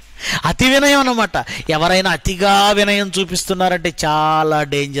 అతి వినయం అన్నమాట. ఎవరైనా అతిగా వినయం చూపిస్తున్నారంటే చాలా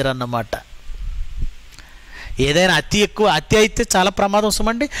డేంజర్ అన్నమాట. ఏదైనా అతి అయితే చాలా ప్రమాదం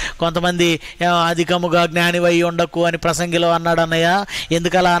వస్తామండి. కొంతమంది అధికముగా జ్ఞానివై ఉండకు అని ప్రసంగిలో అన్నాడు అన్నయ్య.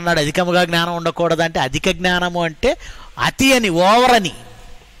 ఎందుకలా అన్నాడు? అధికముగా జ్ఞానం ఉండకూడదు అంటే, అధిక జ్ఞానము అంటే అతి అని,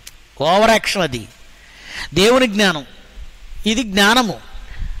 ఓవర్ యాక్షన్. అది దేవుని జ్ఞానం, ఇది జ్ఞానము.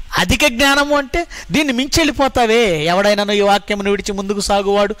 అధిక జ్ఞానము అంటే దీన్ని మించి వెళ్ళిపోతావే. ఎవడైనా ఈ వాక్యమును విడిచి ముందుకు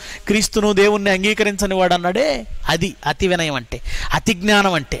సాగువాడు క్రీస్తును దేవుణ్ణి అంగీకరించని వాడు అన్నాడే, అది అతి వినయం అంటే, అతి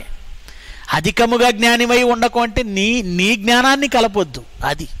జ్ఞానం అంటే. అధికముగా జ్ఞానివై ఉండకు అంటే నీ జ్ఞానాన్ని కలపొద్దు.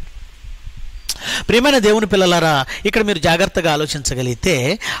 అది ప్రియమైన దేవుని పిల్లలారా, ఇక్కడ మీరు జాగ్రత్తగా ఆలోచించగలిగితే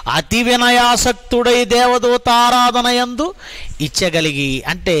అతి వినయాసక్తుడై దేవదూత ఆరాధన యందు ఇచ్చగలిగి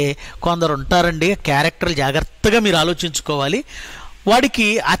అంటే కొందరు ఉంటారండి, క్యారెక్టర్లు జాగ్రత్తగా మీరు ఆలోచించుకోవాలి. వాడికి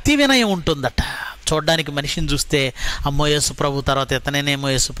అతి వినయం ఉంటుందట. చూడడానికి మనిషిని చూస్తే అమ్మో యేసు ప్రభు తర్వాత ఇతనేనేమో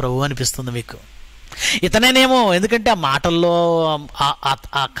యేసు ప్రభు అనిపిస్తుంది మీకు. ఇతనేనేమో, ఎందుకంటే ఆ మాటల్లో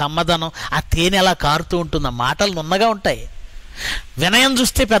ఆ కమ్మదనం, ఆ తేనె అలా కారుతూ ఉంటుంది. ఆ మాటలు నున్నగా ఉంటాయి. వినయం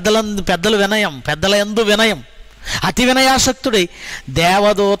చూస్తే పెద్దల వినయం, పెద్దల యందు వినయం. అతి వినయాసక్తుడై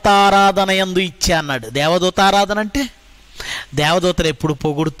దేవదూతారాధన యందు ఇచ్చే అన్నాడు. దేవదూతారాధన అంటే దేవదూతలు ఎప్పుడు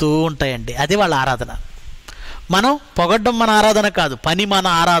పొగుడుతూ ఉంటాయండి, అది వాళ్ళ ఆరాధన. మనం పొగడ్డం మన ఆరాధన కాదు, పని మన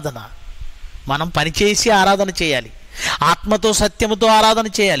ఆరాధన. మనం పని చేసి ఆరాధన చేయాలి, ఆత్మతో సత్యముతో ఆరాధన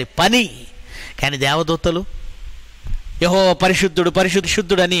చేయాలి, పని. కానీ దేవదూతలు యెహోవా పరిశుద్ధుడు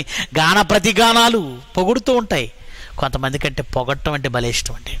పరిశుద్ధుడు అని గాన ప్రతిగానాలు పొగుడుతూ ఉంటాయి. కొంతమంది కంటే పొగట్టం అంటే భలే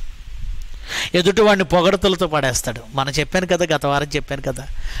ఇష్టం అండి. ఎదుటివాడిని పొగడతలతో పడేస్తాడు. మనం చెప్పాను కదా, గత వారం చెప్పాను కదా,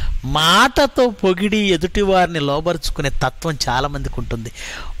 మాటతో పొగిడి ఎదుటివారిని లోబరుచుకునే తత్వం చాలామందికి ఉంటుంది.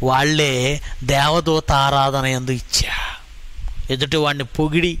 వాళ్ళే దేవదూత ఆరాధన యందు ఇచ్చా. ఎదుటివాడిని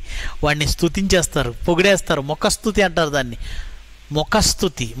పొగిడి వాడిని స్తుతించేస్తారు, పొగిడేస్తారు. ముఖస్తుతి అంటారు దాన్ని.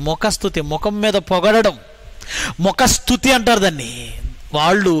 ముఖస్తుతి, ముఖం మీద పొగడడం, ముఖస్తుతి అంటారు దాన్ని.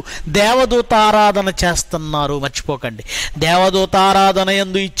 వాళ్ళు దేవదూత ఆరాధన చేస్తున్నారు. మర్చిపోకండి, దేవదూత ఆరాధన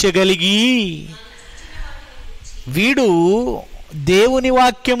యందు ఇచ్చగలిగి. వీడు దేవుని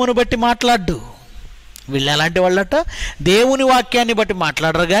వాక్యమును బట్టి మాట్లాడు. వీళ్ళు ఎలాంటి వాళ్ళట? దేవుని వాక్యాన్ని బట్టి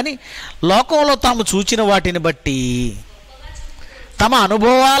మాట్లాడరు, కానీ లోకంలో తాము చూచిన వాటిని బట్టి, తమ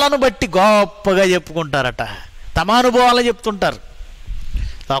అనుభవాలను బట్టి గొప్పగా చెప్పుకుంటారట. తమ అనుభవాలు చెప్తుంటారు.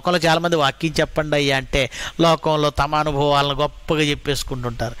 లోకంలో చాలామంది వాక్యం చెప్పండి అయ్యా అంటే లోకంలో తమ అనుభవాలను గొప్పగా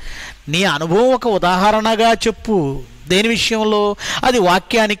చెప్పేసుకుంటుంటారు. నీ అనుభవం ఒక ఉదాహరణగా చెప్పు. దేని విషయంలో? అది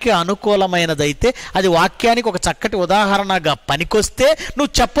వాక్యానికి అనుకూలమైనదైతే, అది వాక్యానికి ఒక చక్కటి ఉదాహరణగా పనికొస్తే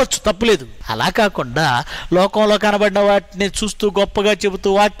నువ్వు చెప్పొచ్చు, తప్పులేదు. అలా కాకుండా లోకంలో కనబడిన వాటిని చూస్తూ గొప్పగా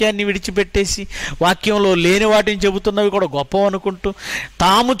చెబుతూ వాక్యాన్ని విడిచిపెట్టేసి వాక్యంలో లేని వాటిని చెబుతున్నవి కూడా గొప్ప అనుకుంటూ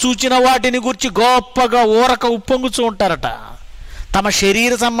తాము చూచిన వాటిని గురించి గొప్పగా ఊరక ఉప్పొంగుతూ ఉంటారట. తమ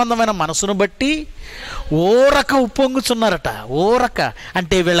శరీర సంబంధమైన మనసును బట్టి ఊరక ఉప్పొంగుచున్నారట. ఊరక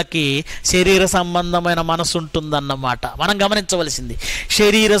అంటే వీళ్ళకి శరీర సంబంధమైన మనసు ఉంటుందన్నమాట. మనం గమనించవలసింది,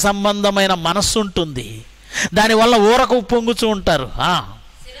 శరీర సంబంధమైన మనస్సు ఉంటుంది, దానివల్ల ఊరక ఉప్పొంగుచూ ఉంటారు.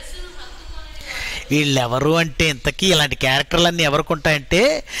 వీళ్ళెవరు అంటే ఇంతకీ ఇలాంటి క్యారెక్టర్లన్నీ ఎవరికి ఉంటాయంటే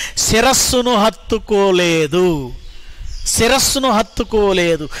శిరస్సును హత్తుకోలేదు. శిరస్సును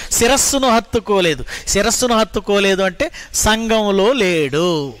హత్తుకోలేదు అంటే సంఘంలో లేడు.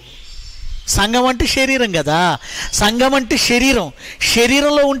 సంఘం అంటే శరీరం కదా. సంఘం అంటే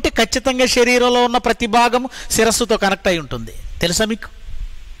శరీరంలో ఉంటే ఖచ్చితంగా శరీరంలో ఉన్న ప్రతి భాగము శిరస్సుతో కనెక్ట్ అయి ఉంటుంది. తెలుసా మీకు?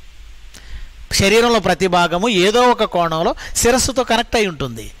 శరీరంలో ప్రతి భాగము ఏదో ఒక కోణంలో శిరస్సుతో కనెక్ట్ అయి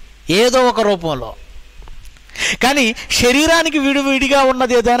ఉంటుంది, ఏదో ఒక రూపంలో. కానీ శరీరానికి విడివిడిగా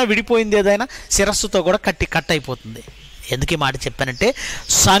ఉన్నది ఏదైనా, విడిపోయింది ఏదైనా శిరస్సుతో కూడా కట్ అయిపోతుంది. ఎందుకు ఈ మాట చెప్పానంటే,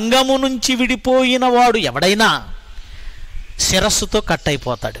 సంఘము నుంచి విడిపోయిన వాడు ఎవడైనా శిరస్సుతో కట్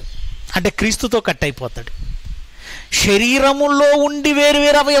అయిపోతాడు, అంటే క్రీస్తుతో కట్ అయిపోతాడు. శరీరములో ఉండి వేరు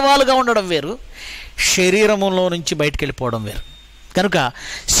వేరు అవయవాలుగా ఉండడం వేరు, శరీరములో నుంచి బయటికి వెళ్ళిపోవడం వేరు. కనుక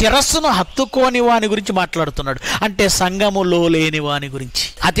శిరస్సును హత్తుకోని వాని గురించి మాట్లాడుతున్నాడు, అంటే సంఘములో లేని వాని గురించి.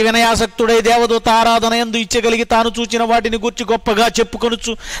 అతి వినయాసక్తుడై దేవదూత ఆరాధన యందు ఇచ్చగలిగి తాను చూచిన వాటిని గురించి గొప్పగా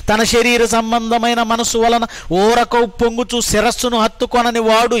చెప్పుకొనుచు తన శరీర సంబంధమైన మనసు వలన ఊరక ఉప్పొంగుచు శిరస్సును హత్తుకొనని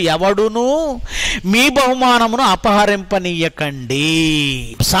వాడు ఎవడును మీ బహుమానమును అపహరింపనీయకండి.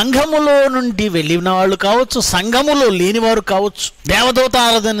 సంఘములో నుండి వెళ్ళిన వాళ్ళు కావచ్చు, సంఘములో లేనివారు కావచ్చు, దేవదూత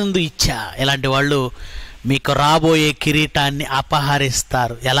ఆరాధన యందు ఇచ్చా ఇలాంటి వాళ్ళు మీకు రాబోయే కిరీటాన్ని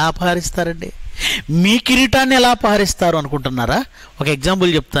అపహరిస్తారు. ఎలా అపహరిస్తారండి? మీ కిరీటాన్ని ఎలా అపహరిస్తారు అనుకుంటున్నారా? ఒక ఎగ్జాంపుల్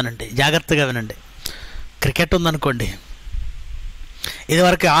చెప్తానండి, జాగ్రత్తగా వినండి. క్రికెట్ ఉందనుకోండి.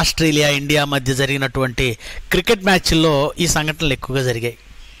 ఇదివరకు ఆస్ట్రేలియా ఇండియా మధ్య జరిగినటువంటి క్రికెట్ మ్యాచ్ల్లో ఈ సంఘటనలు ఎక్కువగా జరిగాయి.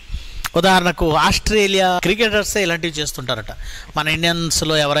 ఉదాహరణకు ఆస్ట్రేలియా క్రికెటర్సే ఇలాంటివి చేస్తుంటారట. మన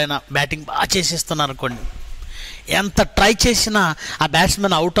ఇండియన్స్లో ఎవరైనా బ్యాటింగ్ బాగా చేసేస్తున్నారు అనుకోండి, ఎంత ట్రై చేసినా ఆ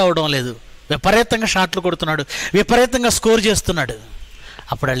బ్యాట్స్మెన్ అవుట్ అవ్వడం లేదు, విపరీతంగా షాట్లు కొడుతున్నాడు, విపరీతంగా స్కోర్ చేస్తున్నాడు.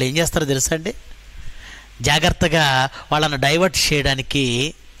 అప్పుడు వాళ్ళు ఏం చేస్తారో తెలుసా అండి? జాగ్రత్తగా వాళ్ళని డైవర్ట్ చేయడానికి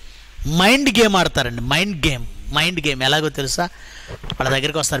మైండ్ గేమ్ ఆడతారండి. మైండ్ గేమ్ ఎలాగో తెలుసా? వాళ్ళ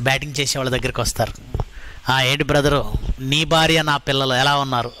దగ్గరికి వస్తారు, బ్యాటింగ్ చేసే వాళ్ళ దగ్గరికి వస్తారు. ఏంటి బ్రదరు, నీ భార్య నా పిల్లలు ఎలా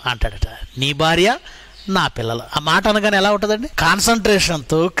ఉన్నారు అంటాడట. నీ భార్య నా పిల్లలు, ఆ మాట అనగానే ఎలా ఉంటుందండి?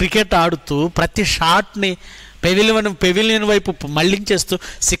 కాన్సన్ట్రేషన్తో క్రికెట్ ఆడుతూ ప్రతి షాట్ని పెవిలియన్ వైపు మళ్ళించేస్తూ,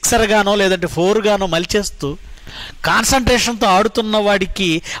 సిక్సర్ గానో లేదంటే 4 గానో మలిచేస్తూ కాన్సన్ట్రేషన్తో ఆడుతున్న వాడి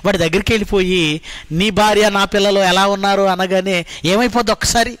దగ్గరికి వెళ్ళిపోయి నీ భార్య నా పిల్లలు ఎలా ఉన్నారు అనగానే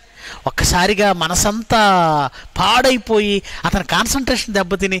ఏమైపోద్ది, ఒక్కసారిగా మనసంతా పాడైపోయి అతని కాన్సన్ట్రేషన్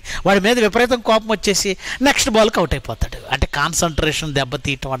దెబ్బతిని వాడి మీద విపరీతం కోపం వచ్చేసి నెక్స్ట్ బాల్కి అవుట్ అయిపోతాడు. అంటే కాన్సన్ట్రేషన్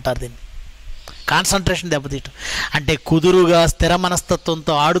దెబ్బతీయటం అంటారు దీన్ని. కాన్సన్ట్రేషన్ దెబ్బతీయటం అంటే కుదురుగా స్థిర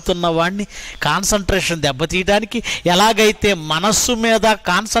మనస్తత్వంతో ఆడుతున్న వాడిని కాన్సన్ట్రేషన్ దెబ్బతీయడానికి ఎలాగైతే మనస్సు మీద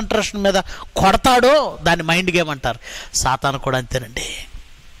కాన్సన్ట్రేషన్ మీద కొడతాడో దాన్ని మైండ్ గేమ్ అంటారు. సాతాను కూడా అంతేనండి.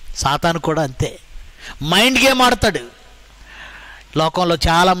 సాతాను కూడా అంతే, మైండ్ గేమ్ ఆడతాడు. లోకంలో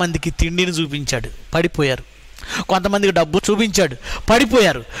చాలామందికి తిండిని చూపించాడు, పడిపోయారు. కొంతమందికి డబ్బు చూపించాడు,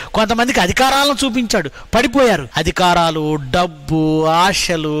 పడిపోయారు. కొంతమందికి అధికారాలను చూపించాడు, పడిపోయారు. అధికారాలు, డబ్బు,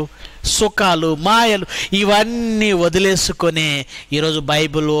 ఆశలు, సుఖాలు, మాయలు ఇవన్నీ వదిలేసుకొని ఈరోజు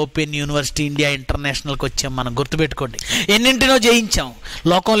బైబిల్ ఓపెన్ యూనివర్సిటీ ఇండియా ఇంటర్నేషనల్కి వచ్చాం. మనం గుర్తుపెట్టుకోండి, ఎన్నింటినో జయించాం.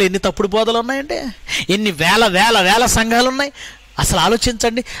 లోకంలో ఎన్ని తప్పుడు బోధలు ఉన్నాయంటే, ఎన్ని వేల వేల వేల సంఘాలు ఉన్నాయి. అసలు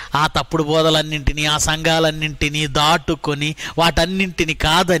ఆలోచించండి, ఆ తప్పుడు బోధలన్నింటినీ, ఆ సంఘాలన్నింటినీ దాటుకొని వాటన్నింటినీ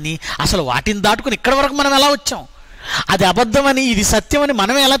కాదని అసలు వాటిని దాటుకొని ఇక్కడ వరకు మనం ఎలా వచ్చాం? అది అబద్ధమని ఇది సత్యమని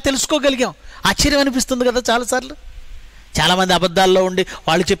మనమే ఎలా తెలుసుకోగలిగాం? ఆశ్చర్యం అనిపిస్తుంది కదా. చాలాసార్లు చాలామంది అబద్ధాల్లో ఉండి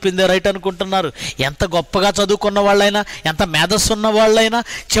వాళ్ళు చెప్పిందే రైట్ అనుకుంటున్నారు. ఎంత గొప్పగా చదువుకున్న వాళ్ళైనా, ఎంత మేధస్సు ఉన్న వాళ్ళైనా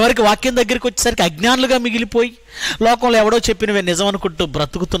చివరికి వాక్యం దగ్గరికి వచ్చేసరికి అజ్ఞానులుగా మిగిలిపోయి లోకంలో ఎవడో చెప్పినవే నిజం అనుకుంటూ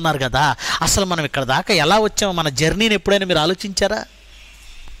బ్రతుకుతున్నారు కదా. అసలు మనం ఇక్కడ దాకా ఎలా వచ్చామో, మన జర్నీని ఎప్పుడైనా మీరు ఆలోచించారా?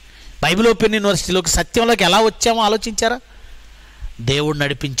 బైబిల్ ఓపెన్ యూనివర్సిటీలోకి, సత్యంలోకి ఎలా వచ్చామో ఆలోచించారా? దేవుడు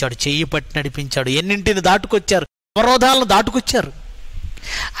నడిపించాడు, చెయ్యి పట్టి నడిపించాడు. ఎన్నింటిని దాటుకొచ్చారు, అవరోధాలను దాటుకొచ్చారు.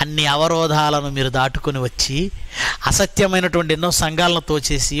 అన్ని అవరోధాలను మీరు దాటుకొని వచ్చి అసత్యమైనటువంటి ఎన్నో సంఘాలను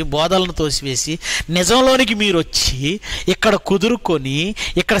తోచేసి, బోధలను తోసివేసి నిజంలోనికి మీరు వచ్చి ఇక్కడ కుదురుకొని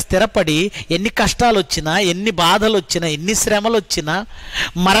ఇక్కడ స్థిరపడి ఎన్ని కష్టాలు వచ్చినా, ఎన్ని బాధలు వచ్చినా, ఎన్ని శ్రమలు వచ్చినా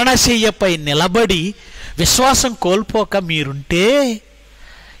మరణశయ్యపై నిలబడి విశ్వాసం కోల్పోక మీరుంటే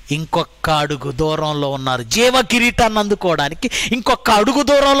ఇంకొక అడుగు దూరంలో ఉన్నారు. జీవ కిరీటాన్ని అందుకోవడానికి ఇంకొక అడుగు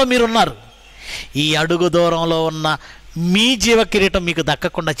దూరంలో మీరున్నారు. ఈ అడుగు దూరంలో ఉన్న మీ జీవ కిరీటం మీకు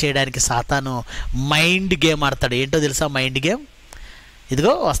దక్కకుండా చేయడానికి సాతాను మైండ్ గేమ్ ఆడతాడు. ఏంటో తెలుసా మైండ్ గేమ్?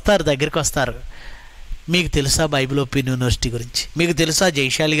 ఇదిగో వస్తారు, దగ్గరికి వస్తారు. మీకు తెలుసా బైబిల్ ఓపెన్ యూనివర్సిటీ గురించి? మీకు తెలుసా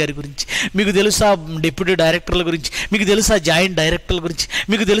జైశాలి గారి గురించి? మీకు తెలుసా డిప్యూటీ డైరెక్టర్ల గురించి? మీకు తెలుసా జాయింట్ డైరెక్టర్ల గురించి?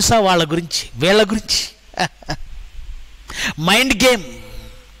 మీకు తెలుసా వాళ్ళ గురించి, వీళ్ళ గురించి? Mind game,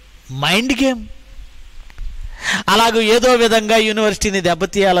 mind game. అలాగూ ఏదో విధంగా యూనివర్సిటీని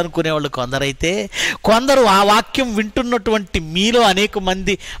దెబ్బతీయాలనుకునే వాళ్ళు కొందరైతే, కొందరు ఆ వాక్యం వింటున్నటువంటి మీలో అనేక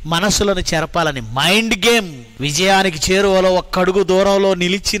మంది మనసులను చెరపాలని మైండ్ గేమ్. విజయానికి చేరువలో ఒక్క అడుగు దూరంలో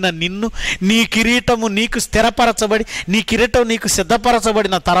నిలిచిన నిన్ను, నీ కిరీటము నీకు స్థిరపరచబడి, నీ కిరీటం నీకు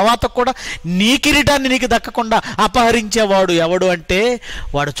సిద్ధపరచబడిన తర్వాత కూడా నీ కిరీటాన్ని నీకు దక్కకుండా అపహరించేవాడు ఎవడు అంటే,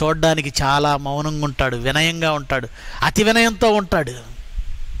 వాడు చూడడానికి చాలా మౌనంగా ఉంటాడు, వినయంగా ఉంటాడు, అతి వినయంతో ఉంటాడు.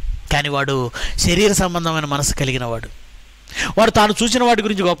 కానీ వాడు శరీర సంబంధమైన మనసు కలిగిన వాడు. వాడు తాను చూసిన వాటి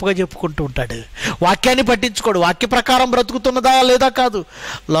గురించి గొప్పగా చెప్పుకుంటూ ఉంటాడు. వాక్యాన్ని పట్టించుకోడు. వాక్య ప్రకారం బ్రతుకుతున్నదా లేదా కాదు.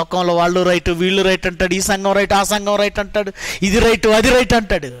 లోకంలో వాళ్ళు రైట్, వీళ్ళు రైట్ అంటాడు, ఈ సంఘం రైట్, ఆ సంఘం రైట్ అంటాడు, ఇది రైట్, అది రైట్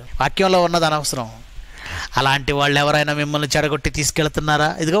అంటాడు. వాక్యంలో ఉన్నది అనవసరం. అలాంటి వాళ్ళు ఎవరైనా మిమ్మల్ని చెడగొట్టి తీసుకెళ్తున్నారా?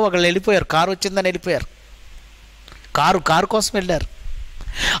 ఇదిగో ఒకళ్ళు వెళ్ళిపోయారు, కారు వచ్చిందని వెళ్ళిపోయారు. కారు కోసం వెళ్ళారు.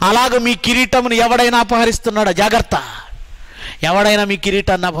 అలాగ మీ కిరీటమును ఎవడైనా అపహరిస్తున్నాడా? జాగ్రత్త. ఎవడైనా మీ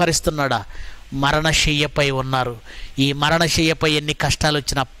కిరీటాన్ని అపహరిస్తున్నాడా? మరణశయ్యపై ఉన్నారు. ఈ మరణశయ్యపై ఎన్ని కష్టాలు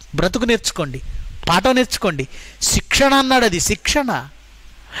వచ్చినా బ్రతుకు నేర్చుకోండి, పాఠం నేర్చుకోండి. శిక్షణ అన్నాడు, అది శిక్షణ.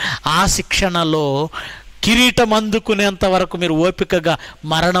 ఆ శిక్షణలో కిరీటం అందుకునేంత వరకు మీరు ఓపికగా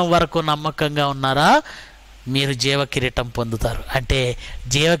మరణం వరకు నమ్మకంగా ఉన్నారా, మీరు జీవ కిరీటం పొందుతారు. అంటే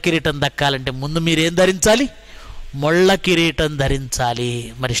జీవ కిరీటం దక్కాలంటే ముందు మీరేం ధరించాలి? ముళ్ళ కిరీటం ధరించాలి.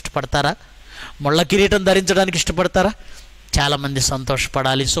 మరి ఇష్టపడతారా? ముళ్ళ కిరీటం ధరించడానికి ఇష్టపడతారా? చాలామంది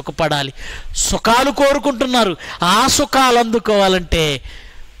సంతోషపడాలి, సుఖపడాలి, సుఖాలు కోరుకుంటున్నారు. ఆ సుఖాలు అందుకోవాలంటే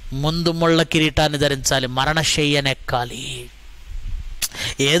ముందు ముళ్ళ కిరీటాన్ని ధరించాలి, మరణశయ్యనెక్కాలి.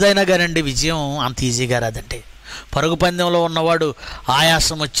 ఏదైనా కానండి విజయం అంత ఈజీగా రాదండి. పరుగు పందెంలో ఉన్నవాడు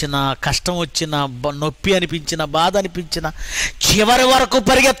ఆయాసం వచ్చినా, కష్టం వచ్చినా, నొప్పి అనిపించినా, బాధ అనిపించినా చివరి వరకు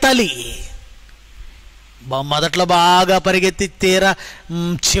పరిగెత్తాలి. మొదట్లో బాగా పరిగెత్తి తీరా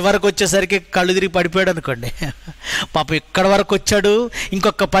చివరికి వచ్చేసరికి కళ్ళు తిరిగి పడిపోయాడు అనుకోండి, పాపం ఇక్కడ వరకు వచ్చాడు,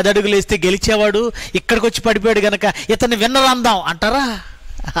 ఇంకొక 10 అడుగులు వేస్తే గెలిచేవాడు, ఇక్కడికి వచ్చి పడిపోయాడు కనుక ఇతన్ని విన్నర్ అందాం అంటారా?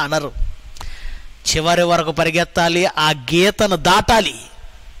 అనరు. చివరి వరకు పరిగెత్తాలి, ఆ గీతను దాటాలి.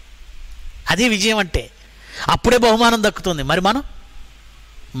 అది విజయం అంటే. అప్పుడే బహుమానం దక్కుతుంది. మరి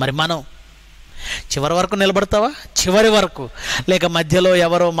మనం చివరి వరకు నిలబడతావా? చివరి వరకు, లేక మధ్యలో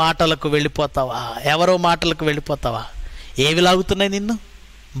ఎవరో మాటలకు వెళ్ళిపోతావా? ఏవి లాగుతున్నాయి నిన్ను?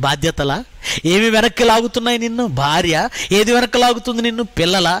 బాధ్యతలా? ఏమి వెనక్కి లాగుతున్నాయి నిన్ను? భార్య ఏది వెనక్కి లాగుతుంది నిన్ను?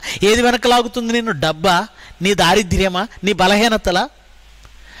 పిల్లల ఏది వెనక్కి లాగుతుంది నిన్ను? డబ్బా? నీ దారిద్ర్యమా? నీ బలహీనతలా?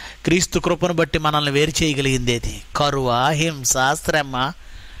 క్రీస్తు కృపను బట్టి మనల్ని వేరు చేయగలిగింది ఏది? కరువా, హింస, శ్రమ,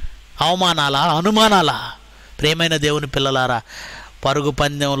 అవమానాలా, అనుమానాలా? ప్రేమైన దేవుని పిల్లలారా, పరుగు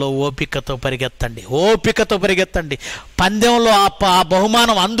పందెంలో ఓపికతో పరిగెత్తండి, ఓపికతో పరిగెత్తండి. పందెంలో ఆ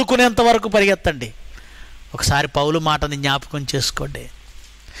బహుమానం అందుకునేంత వరకు పరిగెత్తండి. ఒకసారి పౌలు మాటని జ్ఞాపకం చేసుకోండి.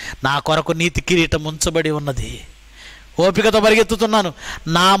 నా కొరకు నీతి కిరీటం ఉంచబడి ఉన్నది, ఓపికతో పరిగెత్తుతున్నాను,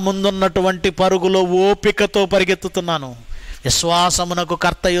 నా ముందున్నటువంటి పరుగులో ఓపికతో పరిగెత్తుతున్నాను. విశ్వాసమునకు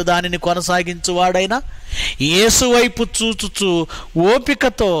కర్తయు దానిని కొనసాగించువాడైనా యేసు వైపు చూచుచు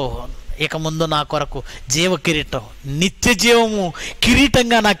ఓపికతో ఇక ముందు నా కొరకు జీవ కిరీటం, నిత్య జీవము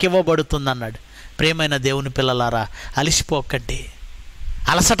కిరీటంగా నాకు ఇవ్వబడుతుంది అన్నాడు. ప్రియమైన దేవుని పిల్లలారా, అలసిపోకండి,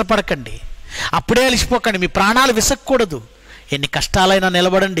 అలసట పడకండి, అప్పుడే అలసిపోకండి. మీ ప్రాణాలు విసక్కూడదు. ఎన్ని కష్టాలైనా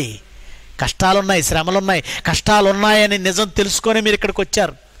నిలబడండి. కష్టాలున్నాయి, శ్రమలున్నాయి. కష్టాలున్నాయని నిజం తెలుసుకొని మీరు ఇక్కడికి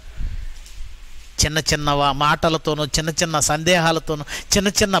వచ్చారు. చిన్న చిన్న మాటలతోనూ, చిన్న చిన్న సందేహాలతోనూ, చిన్న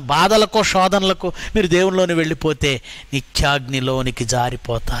చిన్న బాధలకు, శోధనలకు మీరు దేవునిలోని వెళ్ళిపోతే నిత్యాగ్నిలోనికి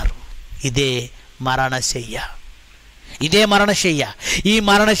జారిపోతారు. ఇదే మరణశయ్య, ఇదే మరణశయ్య. ఈ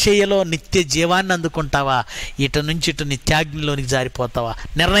మరణశయ్యలో నిత్య జీవాన్ని అందుకుంటావా, ఇటు నుంచి ఇటు నిత్యాగ్నిలోనికి జారిపోతావా?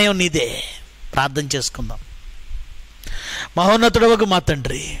 నిర్ణయం నీదే. ప్రార్థన చేసుకుందాం. మహోన్నతుడవగు మా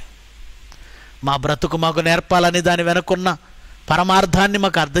తండ్రి, మా బ్రతుకు మాకు నేర్పాలని, దాని వెనుకున్న పరమార్థాన్ని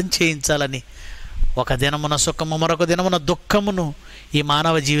మాకు అర్థం చేయించాలని, ఒక దినమున సుఖము మరొక దినమున దుఃఖమును ఈ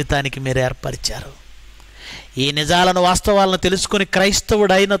మానవ జీవితానికి మీరు ఏర్పరిచారు. ఈ నిజాలను, వాస్తవాలను తెలుసుకుని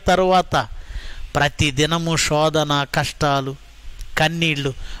క్రైస్తవుడైన తరువాత ప్రతి దినము శోధన, కష్టాలు,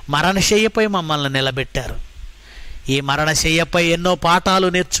 కన్నీళ్లు, మరణశయ్యపై మమ్మల్ని నిలబెట్టారు. ఈ మరణశయ్యపై ఎన్నో పాఠాలు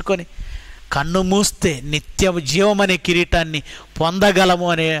నేర్చుకొని కన్ను మూస్తే నిత్య జీవమనే కిరీటాన్ని పొందగలము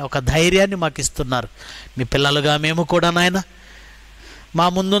అనే ఒక ధైర్యాన్ని మాకు ఇస్తున్నారు. మీ పిల్లలుగా మేము కూడా నాయన, మా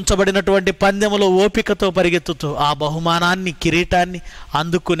ముందుంచబడినటువంటి పందెములో ఓపికతో పరిగెత్తుతూ ఆ బహుమానాన్ని, కిరీటాన్ని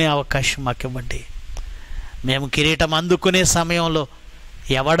అందుకునే అవకాశం మాకు ఇవ్వండి. మేము కిరీటం అందుకునే సమయంలో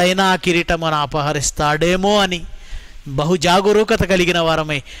ఎవడైనా ఆ కిరీటమును అపహరిస్తాడేమో అని బహు జాగరూకత కలిగిన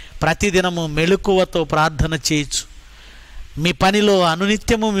వారమై ప్రతిదినము మెలకువతో ప్రార్థన చేయొచ్చు. మీ పనిలో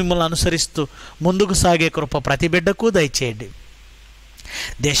అనునిత్యము మిమ్మల్ని అనుసరిస్తూ ముందుకు సాగే కృప ప్రతి బిడ్డకు దయచేయండి.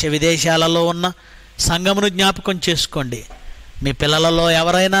 దేశ విదేశాలలో ఉన్న సంఘమును జ్ఞాపకం చేసుకోండి. మీ పిల్లలలో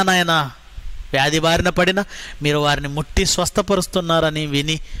ఎవరైనా నాయన వ్యాధి బారిన పడినా మీరు వారిని ముట్టి స్వస్థపరుస్తున్నారని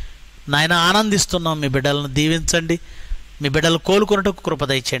విని నాయన ఆనందిస్తున్నాం. మీ బిడ్డలను దీవించండి. మీ బిడ్డలు కోలుకున్నట్టుకు కృప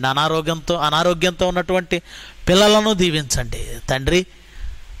దయచేయండి. అనారోగ్యంతో ఉన్నటువంటి పిల్లలను దీవించండి. తండ్రి,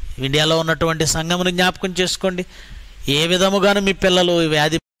 ఇండియాలో ఉన్నటువంటి సంఘమును జ్ఞాపకం చేసుకోండి. ఏ విధముగాను మీ పిల్లలు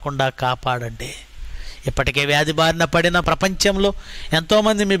వ్యాధి పడకుండా కాపాడండి. ఇప్పటికే వ్యాధి బారిన పడిన ప్రపంచంలో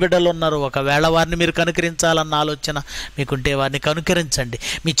ఎంతోమంది మీ బిడ్డలు ఉన్నారు. ఒకవేళ వారిని మీరు కనుకరించాలన్న ఆలోచన మీకుంటే వారిని కనుకరించండి.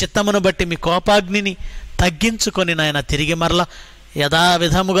 మీ చిత్తమును బట్టి మీ కోపాగ్నిని తగ్గించుకొని నాయన తిరిగి మరలా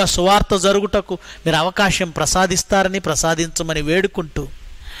యథావిధముగా సువార్త జరుగుటకు మీరు అవకాశం ప్రసాదించమని వేడుకుంటూ,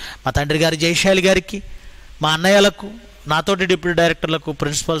 మా తండ్రి గారి జయశాలి గారికి, మా అన్నయ్యలకు, నాతోటి డిప్యూటీ డైరెక్టర్లకు,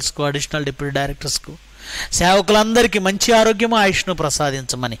 ప్రిన్సిపల్స్కు, అడిషనల్ డిప్యూటీ డైరెక్టర్స్కు, సేవకులందరికీ మంచి ఆరోగ్యము, ఆయుష్ను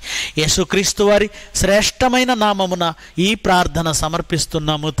ప్రసాదించమని యేసుక్రీస్తు వారి శ్రేష్టమైన నామమున ఈ ప్రార్థన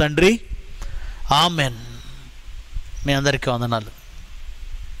సమర్పిస్తున్నాము తండ్రి. ఆమెన్. మీ అందరికీ వందనాలు.